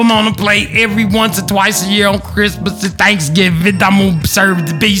going to dump them on a plate every once or twice a year on Christmas and Thanksgiving. I'm going to serve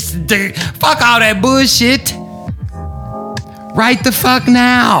the beast. Fuck all that bullshit. Right the fuck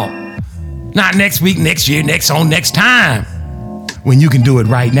now. Not next week, next year, next time. When you can do it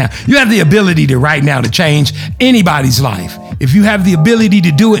right now. You have the ability to right now to change anybody's life. If you have the ability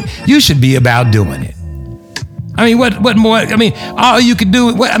to do it, you should be about doing it. I mean, what more? I mean, all you can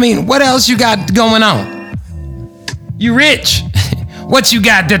do, what else you got going on? You rich. What you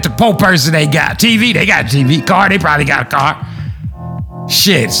got that the poor person ain't got? TV, they got a TV. Car, they probably got a car.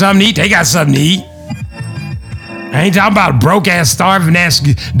 Shit, something to eat, they got something to eat. I ain't talking about broke ass, starving ass,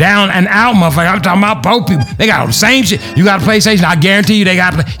 down and out motherfucker. I'm talking about poor people. They got the same shit. You got a PlayStation, I guarantee you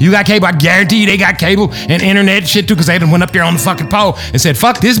you got cable, I guarantee you they got cable and internet shit too, because they done went up there on the fucking pole and said,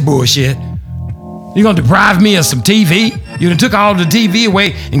 fuck this bullshit. You gonna deprive me of some TV? You done took all the TV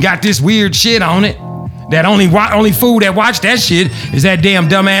away and got this weird shit on it. That only fool that watch that shit is that damn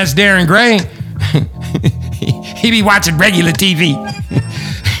dumbass Darren Gray. He be watching regular TV.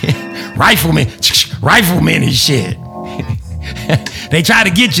 Rifleman and shit. They try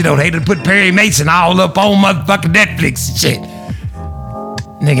to get you though. They done put Perry Mason all up on motherfucking Netflix and shit.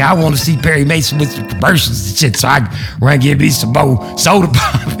 Nigga, I want to see Perry Mason with some commercials and shit, so I run get me some more soda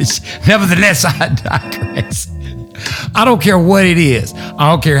pop. Nevertheless, I digress. I don't care what it is. I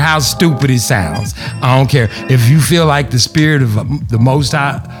don't care how stupid it sounds. I don't care if you feel like the spirit of the Most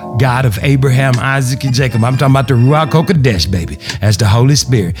High God of Abraham, Isaac, and Jacob. I'm talking about the Ruach HaKodesh, baby. That's the Holy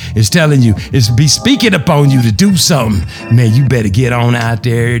Spirit. It's telling you, it's be speaking upon you to do something. Man, you better get on out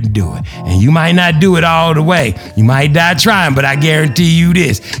there and do it. And you might not do it all the way. You might die trying, but I guarantee you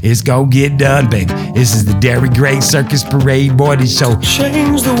this. It's gonna get done, baby. This is the Derek Gray Circus Parade Morning Show.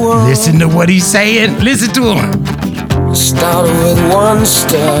 Change the world. Listen to what he's saying. Listen to him. Started with one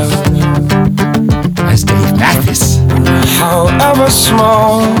step. That's Dave Mathis. However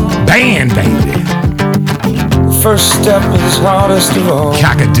small. Band, baby. First step is hardest of all.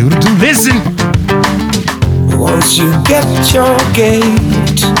 Cock-a-doodle-doo. Listen. Once you get your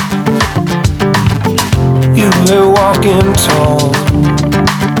gate, you'll be walking tall.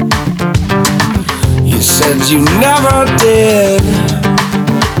 You said you never did,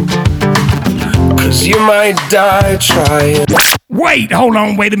 'cause you might die trying. Wait, hold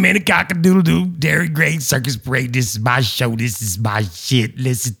on, wait a minute. Cock-a-doodle-doo. Derek Gray Circus Parade. This is my show. This is my shit.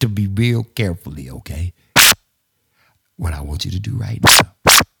 Listen to me real carefully, okay? What I want you to do right now.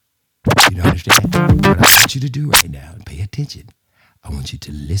 You don't understand? What I want you to do right now, and pay attention. I want you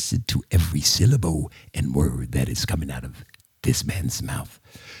to listen to every syllable and word that is coming out of this man's mouth.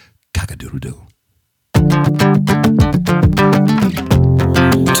 Cock-a-doodle-doo.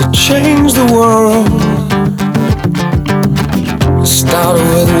 To change the world, started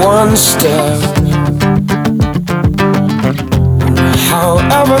with one step.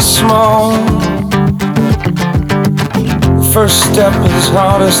 However small, first step is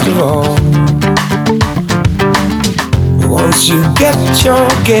hardest of all. Once you get your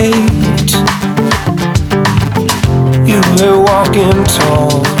gate, you'll be walking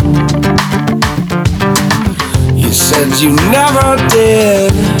tall. You said you never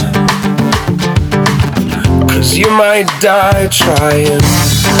did, 'cause you might die trying.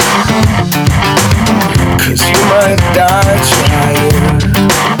 'Cause you might die trying.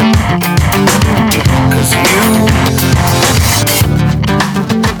 'Cause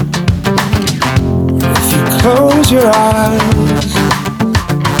if you close your eyes,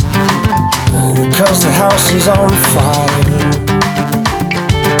 because the house is on fire,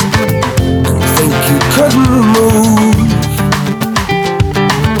 and think you couldn't move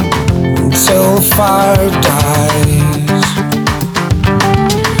until fire dies.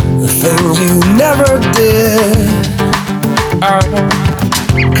 The things you never did,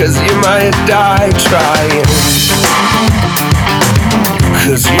 'cause you might die trying.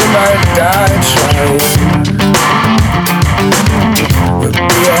 'Cause you might die trying. But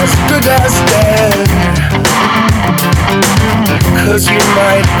be as good as dead, 'cause you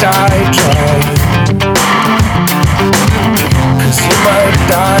might die trying. 'Cause you might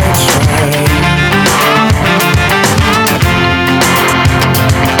die trying.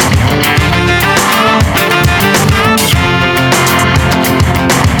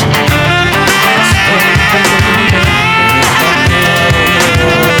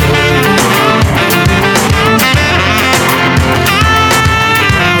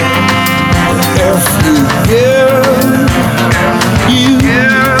 If you give,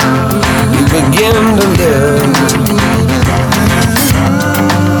 you begin to live.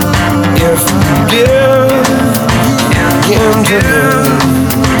 If you give, begin to live.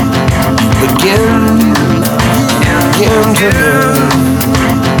 Begin to live.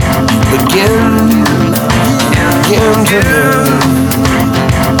 Begin to live.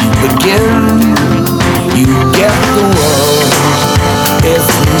 Begin, you get the world. If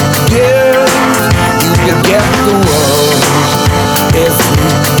you give, you can get the world. If you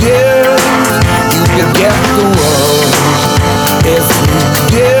give, you can get the world. If you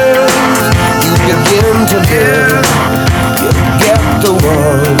give, you begin to live. You get the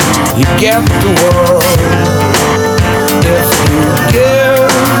world. You get the world. If you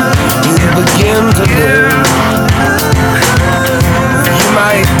give, you begin to live. You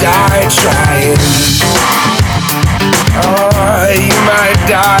might die trying. Oh, you might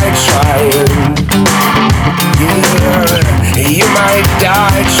die trying. Yeah, you might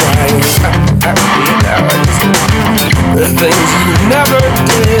die trying. You know, the things you never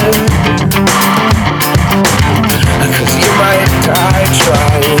did, 'cause you might die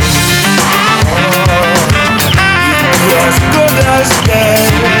trying. Oh, you'd be as good as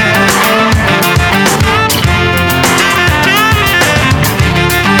dead.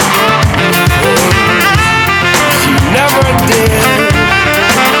 Never did.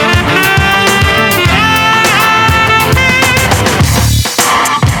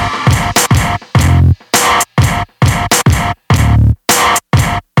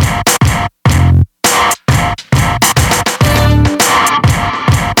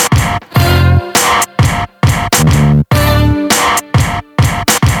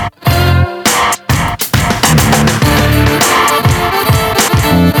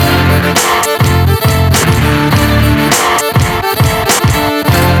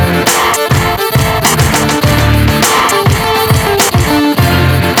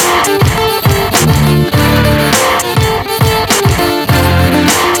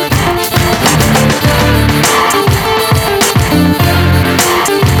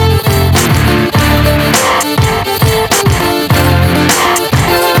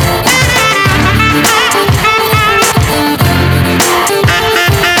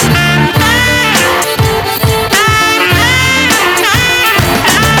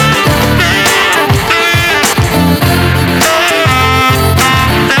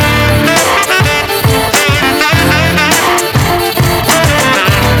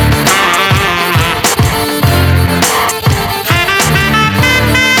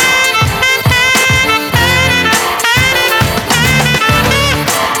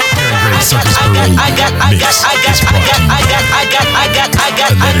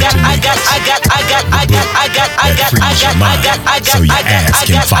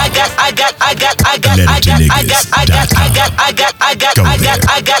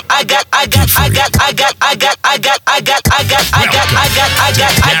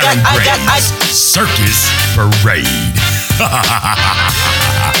 Circus Parade.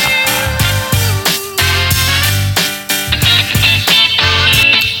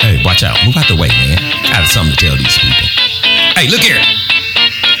 Hey, watch out. Move out the way, man. I have something to tell these people. Hey, look here.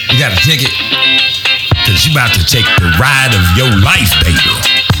 You got a ticket? Because you about to take the ride of your life, baby.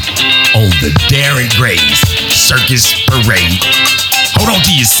 On the Darren Gray's Circus Parade. Hold on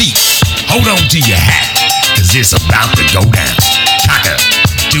to your seat. Hold on to your hat. Because it's about to go down. Cock-a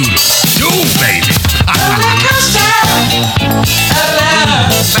doodle doo, baby.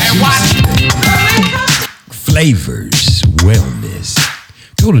 Flavors Wellness.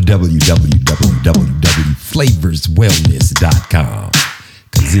 Go to www.flavorswellness.com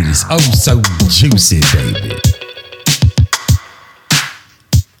because it is oh so juicy, baby.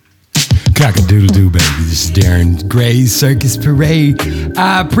 Cock-a-doodle-doo, baby. This is Darren Gray's Circus Parade.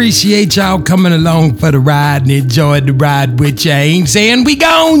 I appreciate y'all coming along for the ride and enjoying the ride with you. I ain't saying we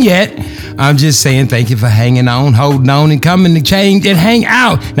gone yet. I'm just saying thank you for hanging on, holding on, and coming to change and hang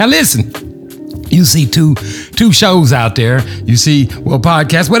out. Now listen. You see two shows out there. You see, well,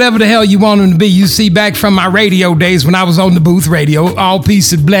 podcasts, whatever the hell you want them to be. You see back from my radio days when I was on the booth radio, all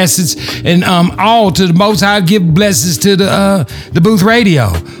peace and blessings, and all to the Most High give blessings to the booth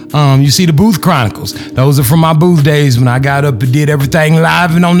radio. You see the Booth Chronicles. Those are from my booth days when I got up and did everything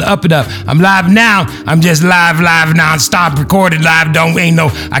live and on the up and up. I'm live now. I'm just live non-stop, recorded live.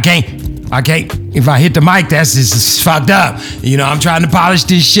 I can't. If I hit the mic, that's just fucked up. You know, I'm trying to polish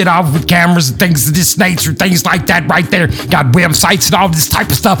this shit off with cameras and things of this nature, things like that right there. Got websites and all this type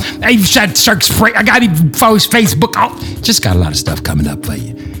of stuff. I even shot Circus Parade. I got even Facebook. Just got a lot of stuff coming up for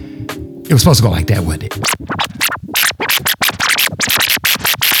you. It was supposed to go like that, wasn't it?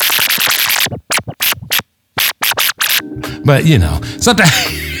 But, you know, sometimes...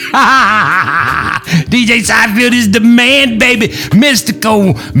 DJ Sidefield is the man, baby.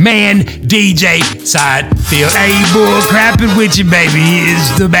 Mystical man, DJ Sidefield. Hey, bull crapping with you, baby. He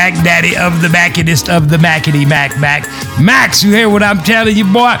is the back daddy of the backidest of the Mackety Mac. Max, you hear what I'm telling you,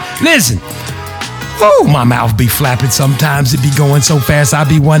 boy? Listen. Whoa, my mouth be flapping sometimes. It be going so fast, I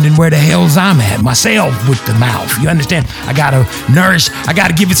be wondering where the hell's I'm at myself with the mouth. You understand? I gotta nourish, I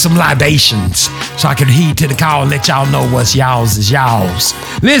gotta give it some libations so I can heed to the call and let y'all know what's y'all's is y'all's.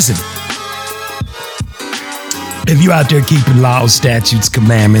 Listen, if you out there keeping laws, statutes,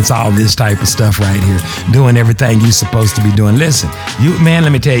 commandments, all this type of stuff right here, doing everything you supposed to be doing, listen, you man,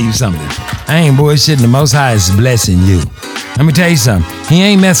 let me tell you something. I ain't bullshitting. The Most High is blessing you. Let me tell you something. He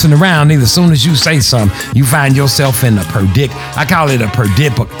ain't messing around either. As soon as you say something, you find yourself in I call it a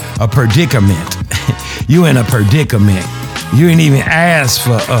predicament. You in a predicament. You ain't even asked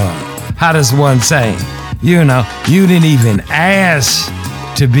for, how does one say? You know, you didn't even ask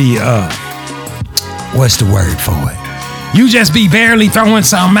to be, what's the word for it? You just be barely throwing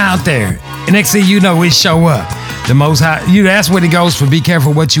something out there. And next thing you know, it show up. The Most High, that's what it goes for. Be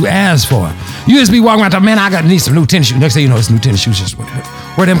careful what you ask for. You just be walking around, man, I need some new tennis shoes. Next thing you know, it's new tennis shoes. Just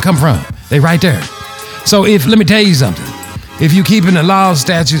where them come from? They right there. So let me tell you something. If you keeping the laws,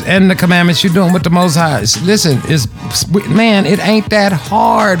 statutes, and the commandments, you're doing what the Most High is. Listen, man, it ain't that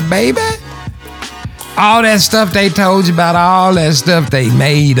hard, baby. All that stuff they told you about, all that stuff they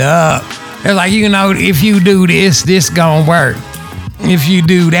made up. They're like, you know, if you do this gonna work. If you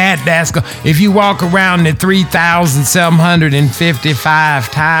do that, if you walk around it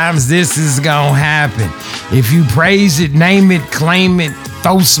 3,755 times, this is gonna happen. If you praise it, name it, claim it,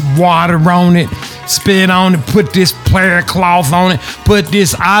 throw some water on it, spit on it, put this prayer cloth on it, put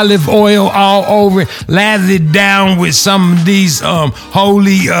this olive oil all over it, lather it down with some of these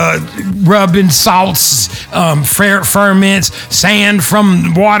holy rubbing salts, ferments, sand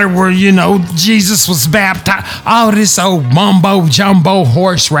from water where, you know, Jesus was baptized, all this old mumbo jumbo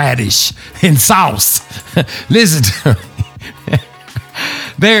horseradish and sauce. Listen to me.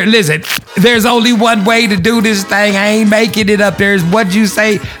 There's only one way to do this thing. I ain't making it up. There's what you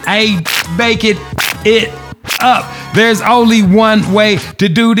say, I ain't making it up. There's only one way to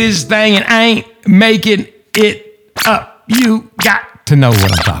do this thing, and I ain't making it up. You got to know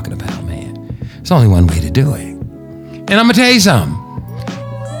what I'm talking about, man. There's only one way to do it. And I'm going to tell you something.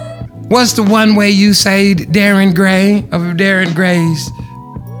 What's the one way you say Darren Gray of Darren Gray's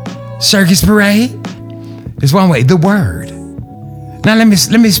Circus Parade? There's one way, the word. Now let me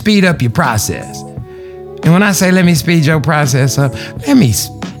speed up your process. And when I say let me speed your process up, let me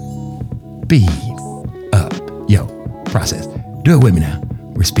speed up your process. Do it with me now.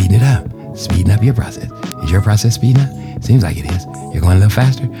 We're speeding it up. Speeding up your process. Is your process speeding up? Seems like it is. You're going a little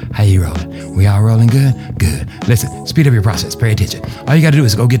faster? How you rolling? We all rolling good? Good. Listen, speed up your process. Pay attention. All you got to do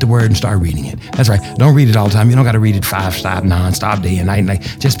is go get the word and start reading it. That's right. Don't read it all the time. You don't got to read it 5-stop, non-stop, day and night.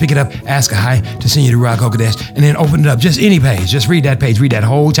 Just pick it up, ask a hi to send you to Rock Kokodesh, and then open it up. Just any page. Just read that page. Read that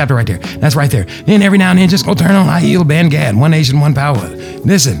whole chapter right there. That's right there. Then every now and then, just go turn on I Yield Band Gad, One Nation, One Power.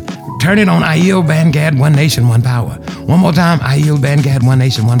 Listen, turn it on I Yield Band Gad, One Nation, One Power. One more time, I Yield Band Gad, One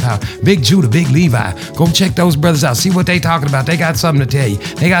Nation, One Power. Big Judah, Big Levi. Go check those brothers out. See what they talking about. They got something to tell you.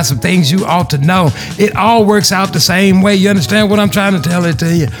 They got some things you ought to know. It all works out the same way. You understand what I'm trying to tell it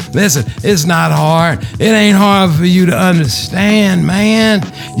to you? Listen, it's not hard. It ain't hard for you to understand, man.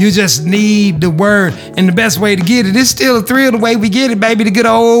 You just need the word. And the best way to get it is still a thrill the way we get it, baby. The good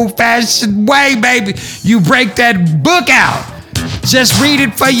old-fashioned way, baby. You break that book out. Just read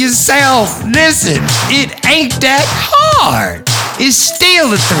it for yourself. Listen, it ain't that hard. It's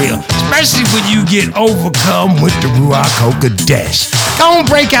still a thrill, especially when you get overcome with the Ruach Kokodesh. Go and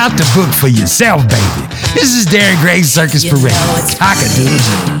break out the book for yourself, baby. This is Darren Gray's Circus Parade.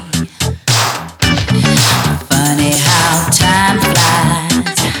 Cock-a-doodle-doo. Funny how time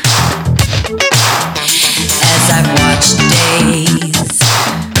flies as I watch days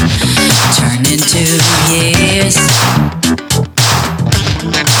turn into years.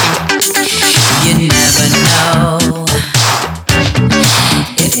 You never know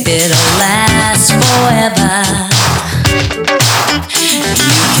if it'll last forever. You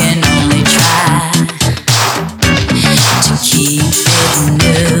can only try to keep it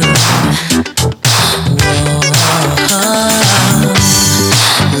new. Whoa.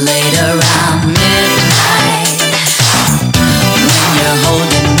 Late around midnight, when you're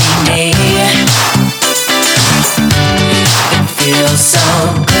holding me near, it feels so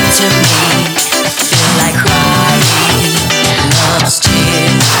good to me. Feel like crying love's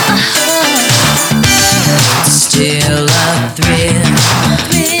tears. Still a thrill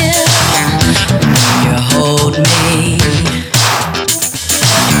when you hold me.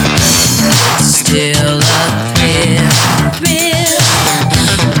 Still a thrill when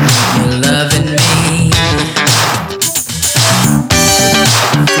you're loving me.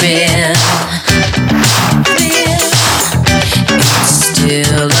 Thrill. It's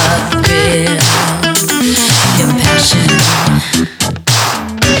still a thrill.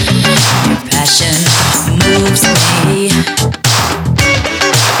 Your passion moves me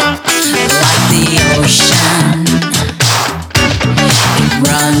like the ocean. It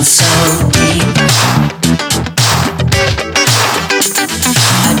runs so deep.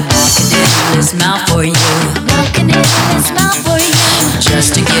 I'd walk an endless mile for you. Just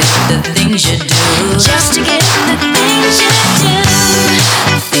to get the things you do.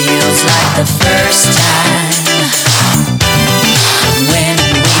 Feels like the first time when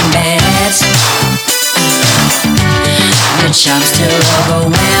we met. Your charm still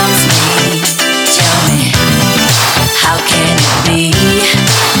overwhelms me. Tell me, how can it be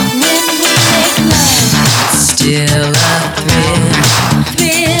when we make love? Still a thrill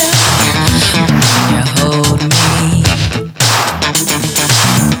when you hold me.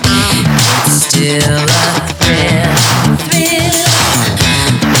 It's still a thrill when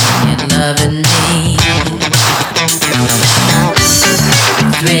you're loving me.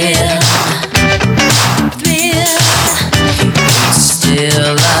 Thrill. It's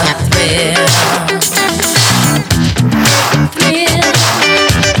still a thrill.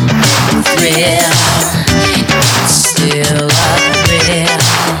 It's still a thrill.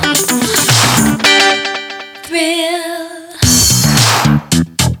 Thrill.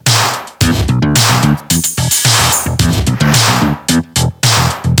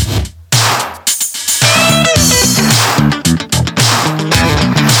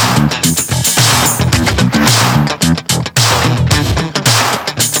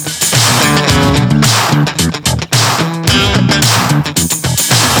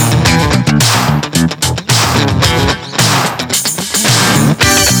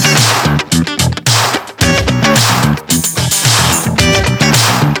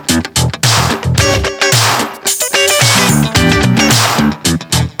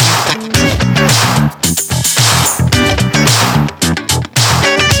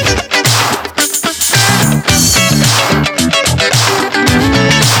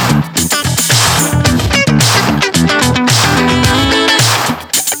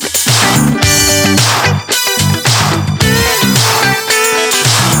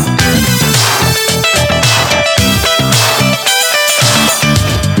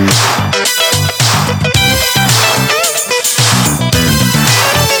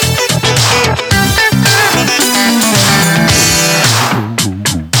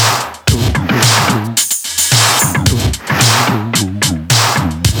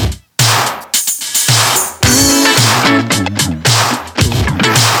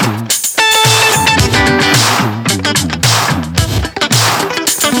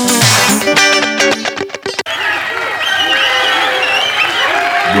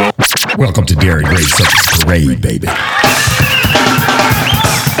 Welcome to Derek Gray Circus Parade, baby.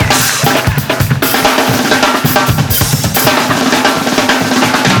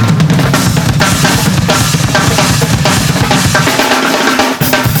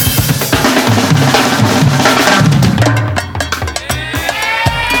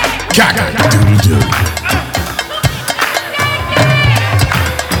 Cock-a-doodle-doo.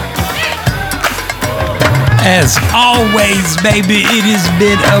 As always, baby, it has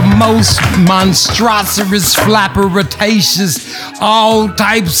been a most monstrous, flapperitacious, all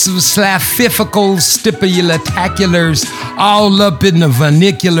types of slaphifical stipulataculars, all up in the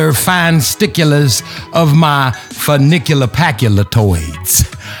vernacular fine sticulars of my funicular paculatoids.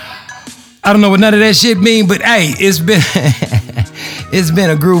 I don't know what none of that shit mean, but hey, it's been it's been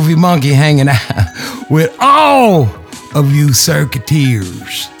a groovy monkey hanging out with all of you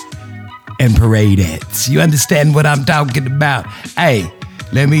circuiteers and paradettes. You understand what I'm talking about? Hey,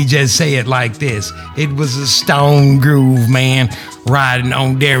 let me just say it like this. It was a stone groove, man, riding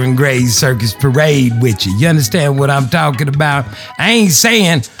on Darren Gray's Circus Parade with you. You understand what I'm talking about? I ain't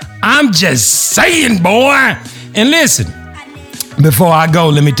saying, I'm just saying, boy. And listen, before I go,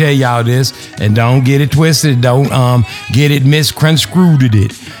 let me tell y'all this, and don't get it twisted, don't get it misconstrued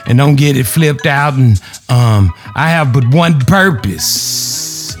it, and don't get it flipped out, and I have but one purpose.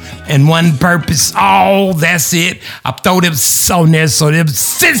 And one purpose, oh, that's it. I throw them on there so them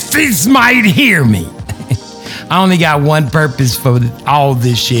sissies might hear me. I only got one purpose for all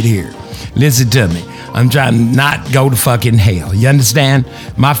this shit here. Listen to me. I'm trying to not go to fucking hell. You understand?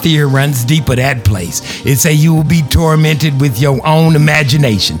 My fear runs deep of that place. It say you will be tormented with your own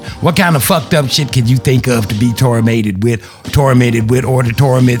imagination. What kind of fucked up shit can you think of to be tormented with, or to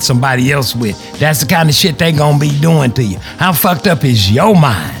torment somebody else with? That's the kind of shit they gonna be doing to you. How fucked up is your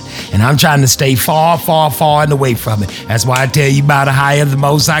mind? And I'm trying to stay far, far, far and away from it. That's why I tell you about a higher, the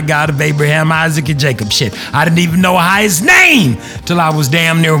most I got of Abraham, Isaac, and Jacob shit. I didn't even know a highest name till I was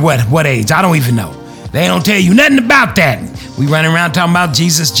damn near what age? I don't even know. They don't tell you nothing about that. We running around talking about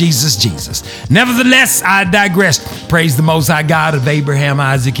Jesus, Jesus, Jesus. Nevertheless, I digress. Praise the Most High God of Abraham,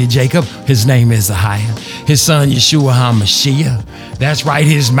 Isaac, and Jacob. His name is Ahiah. His son, Yeshua HaMashiach. That's right,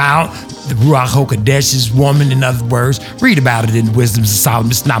 his mount, the Ruach HaKodesh's woman, in other words. Read about it in the Wisdoms of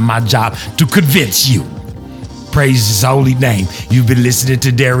Solomon. It's not my job to convince you. Praise his holy name. You've been listening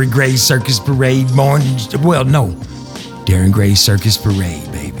to Darren Gray's Circus Parade morning. Well, no. Darren Gray's Circus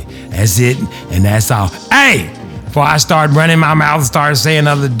Parade, baby. That's it, and that's all. Hey, before I start running my mouth, start saying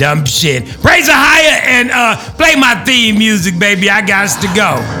other dumb shit, praise a higher and play my theme music, baby. I got to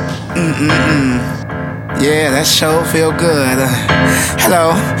go. Yeah, that show feel good.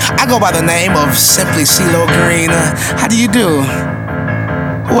 Hello, I go by the name of Simply CeeLo Green. How do you do?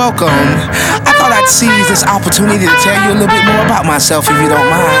 Welcome. I thought I'd seize this opportunity to tell you a little bit more about myself, if you don't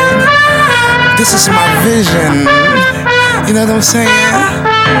mind. This is my vision. You know what I'm saying?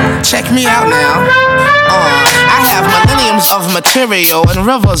 Check me out now. I have millenniums of material and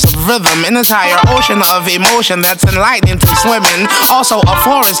rivers of rhythm, an entire ocean of emotion that's enlightening to swimming. Also a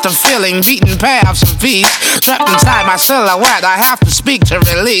forest of feeling, beaten paths of peace. Trapped inside my silhouette, I have to speak to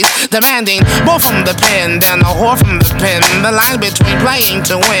release, demanding more from the pen than a whore from the pen. The line between playing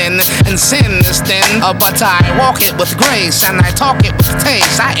to win and sin is thin, but I walk it with grace and I talk it with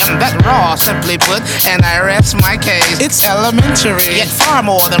taste. I am that raw, simply put, and I rest my case. It's elementary, yet far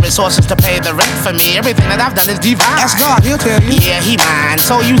more than resources to pay the rent for me. Everything that I've done is divine. Ask God, he'll tell you. Yeah, he mine.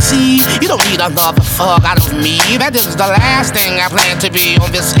 So you see, you don't need another fuck out of me. That is the last thing I plan to be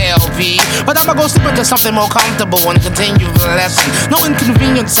on this LP. But I'ma go slip into something more comfortable and continue the lesson. No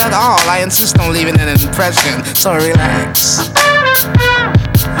inconvenience at all. I insist on leaving an impression. So relax.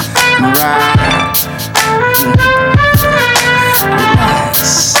 Right.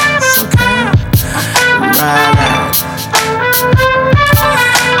 Relax. It's okay. Right.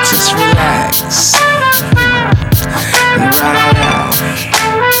 Just relax. Right out.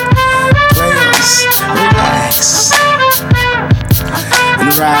 Players, relax.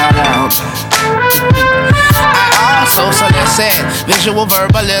 And ride out. I also solicit visual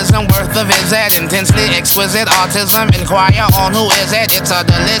verbalism worth a visit. Intensely exquisite autism. Inquire on who is it. It's a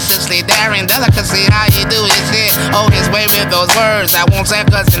deliciously daring delicacy. How he do his shit. Oh, his way with those words. I won't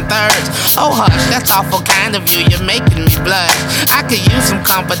seconds and thirds. Oh, hush, that's awful kind of you. You're making me blush. I could use some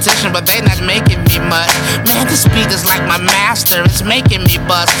competition, but they not making me much. Man, this beat is like my master. It's making me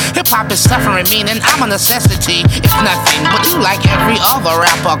bust. Hip-hop is suffering, meaning I'm a necessity. If nothing, but you like every other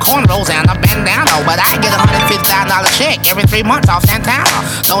rapper. Cornrows and a bandana. But I get $150,000 check every 3 months off Santana.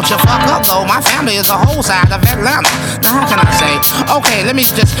 Don't you fuck up though, my family is the whole side of Atlanta. Now how can I say? Okay, let me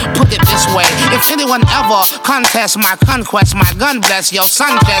just put it this way. If anyone ever contests my conquest, my gun bless your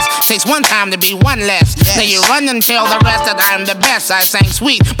son chest. Takes one time to be one less. Yes. Then you run and tell the rest that I'm the best. I sang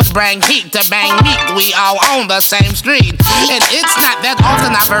sweet, but bring heat to bang meat. We all on the same street. And it's not that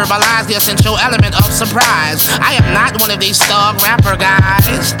often I verbalize the essential element of surprise. I am not one of these thug rapper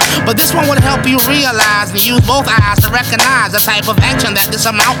guys, but this one would help you realize and use both eyes to recognize the type of action that this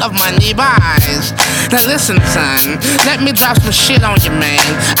amount of money buys. Now listen, son, let me drop some shit on you, man.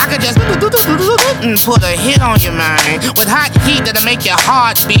 I could just and put a hit on you, man, with hot heat that'll make your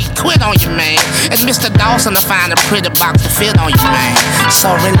heartbeat quit on you, man. And Mr. Dawson to find a pretty box to fit on you, man.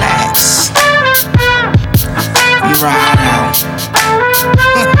 So relax. You ride out.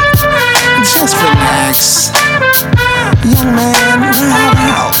 Just relax. Young man, ride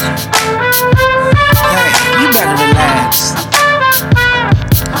out. Hey, you better relax.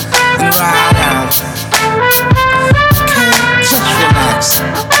 And ride out. Okay, just relax.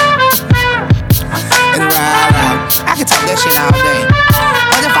 And ride out. I can talk that shit all day.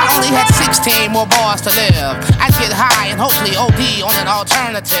 But if I only had 16 more bars to live, I'd get high and hopefully OD on an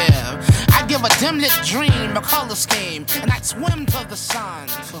alternative. I'd give a dim lit dream a color scheme, and I'd swim to the sun.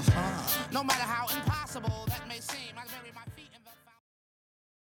 No matter how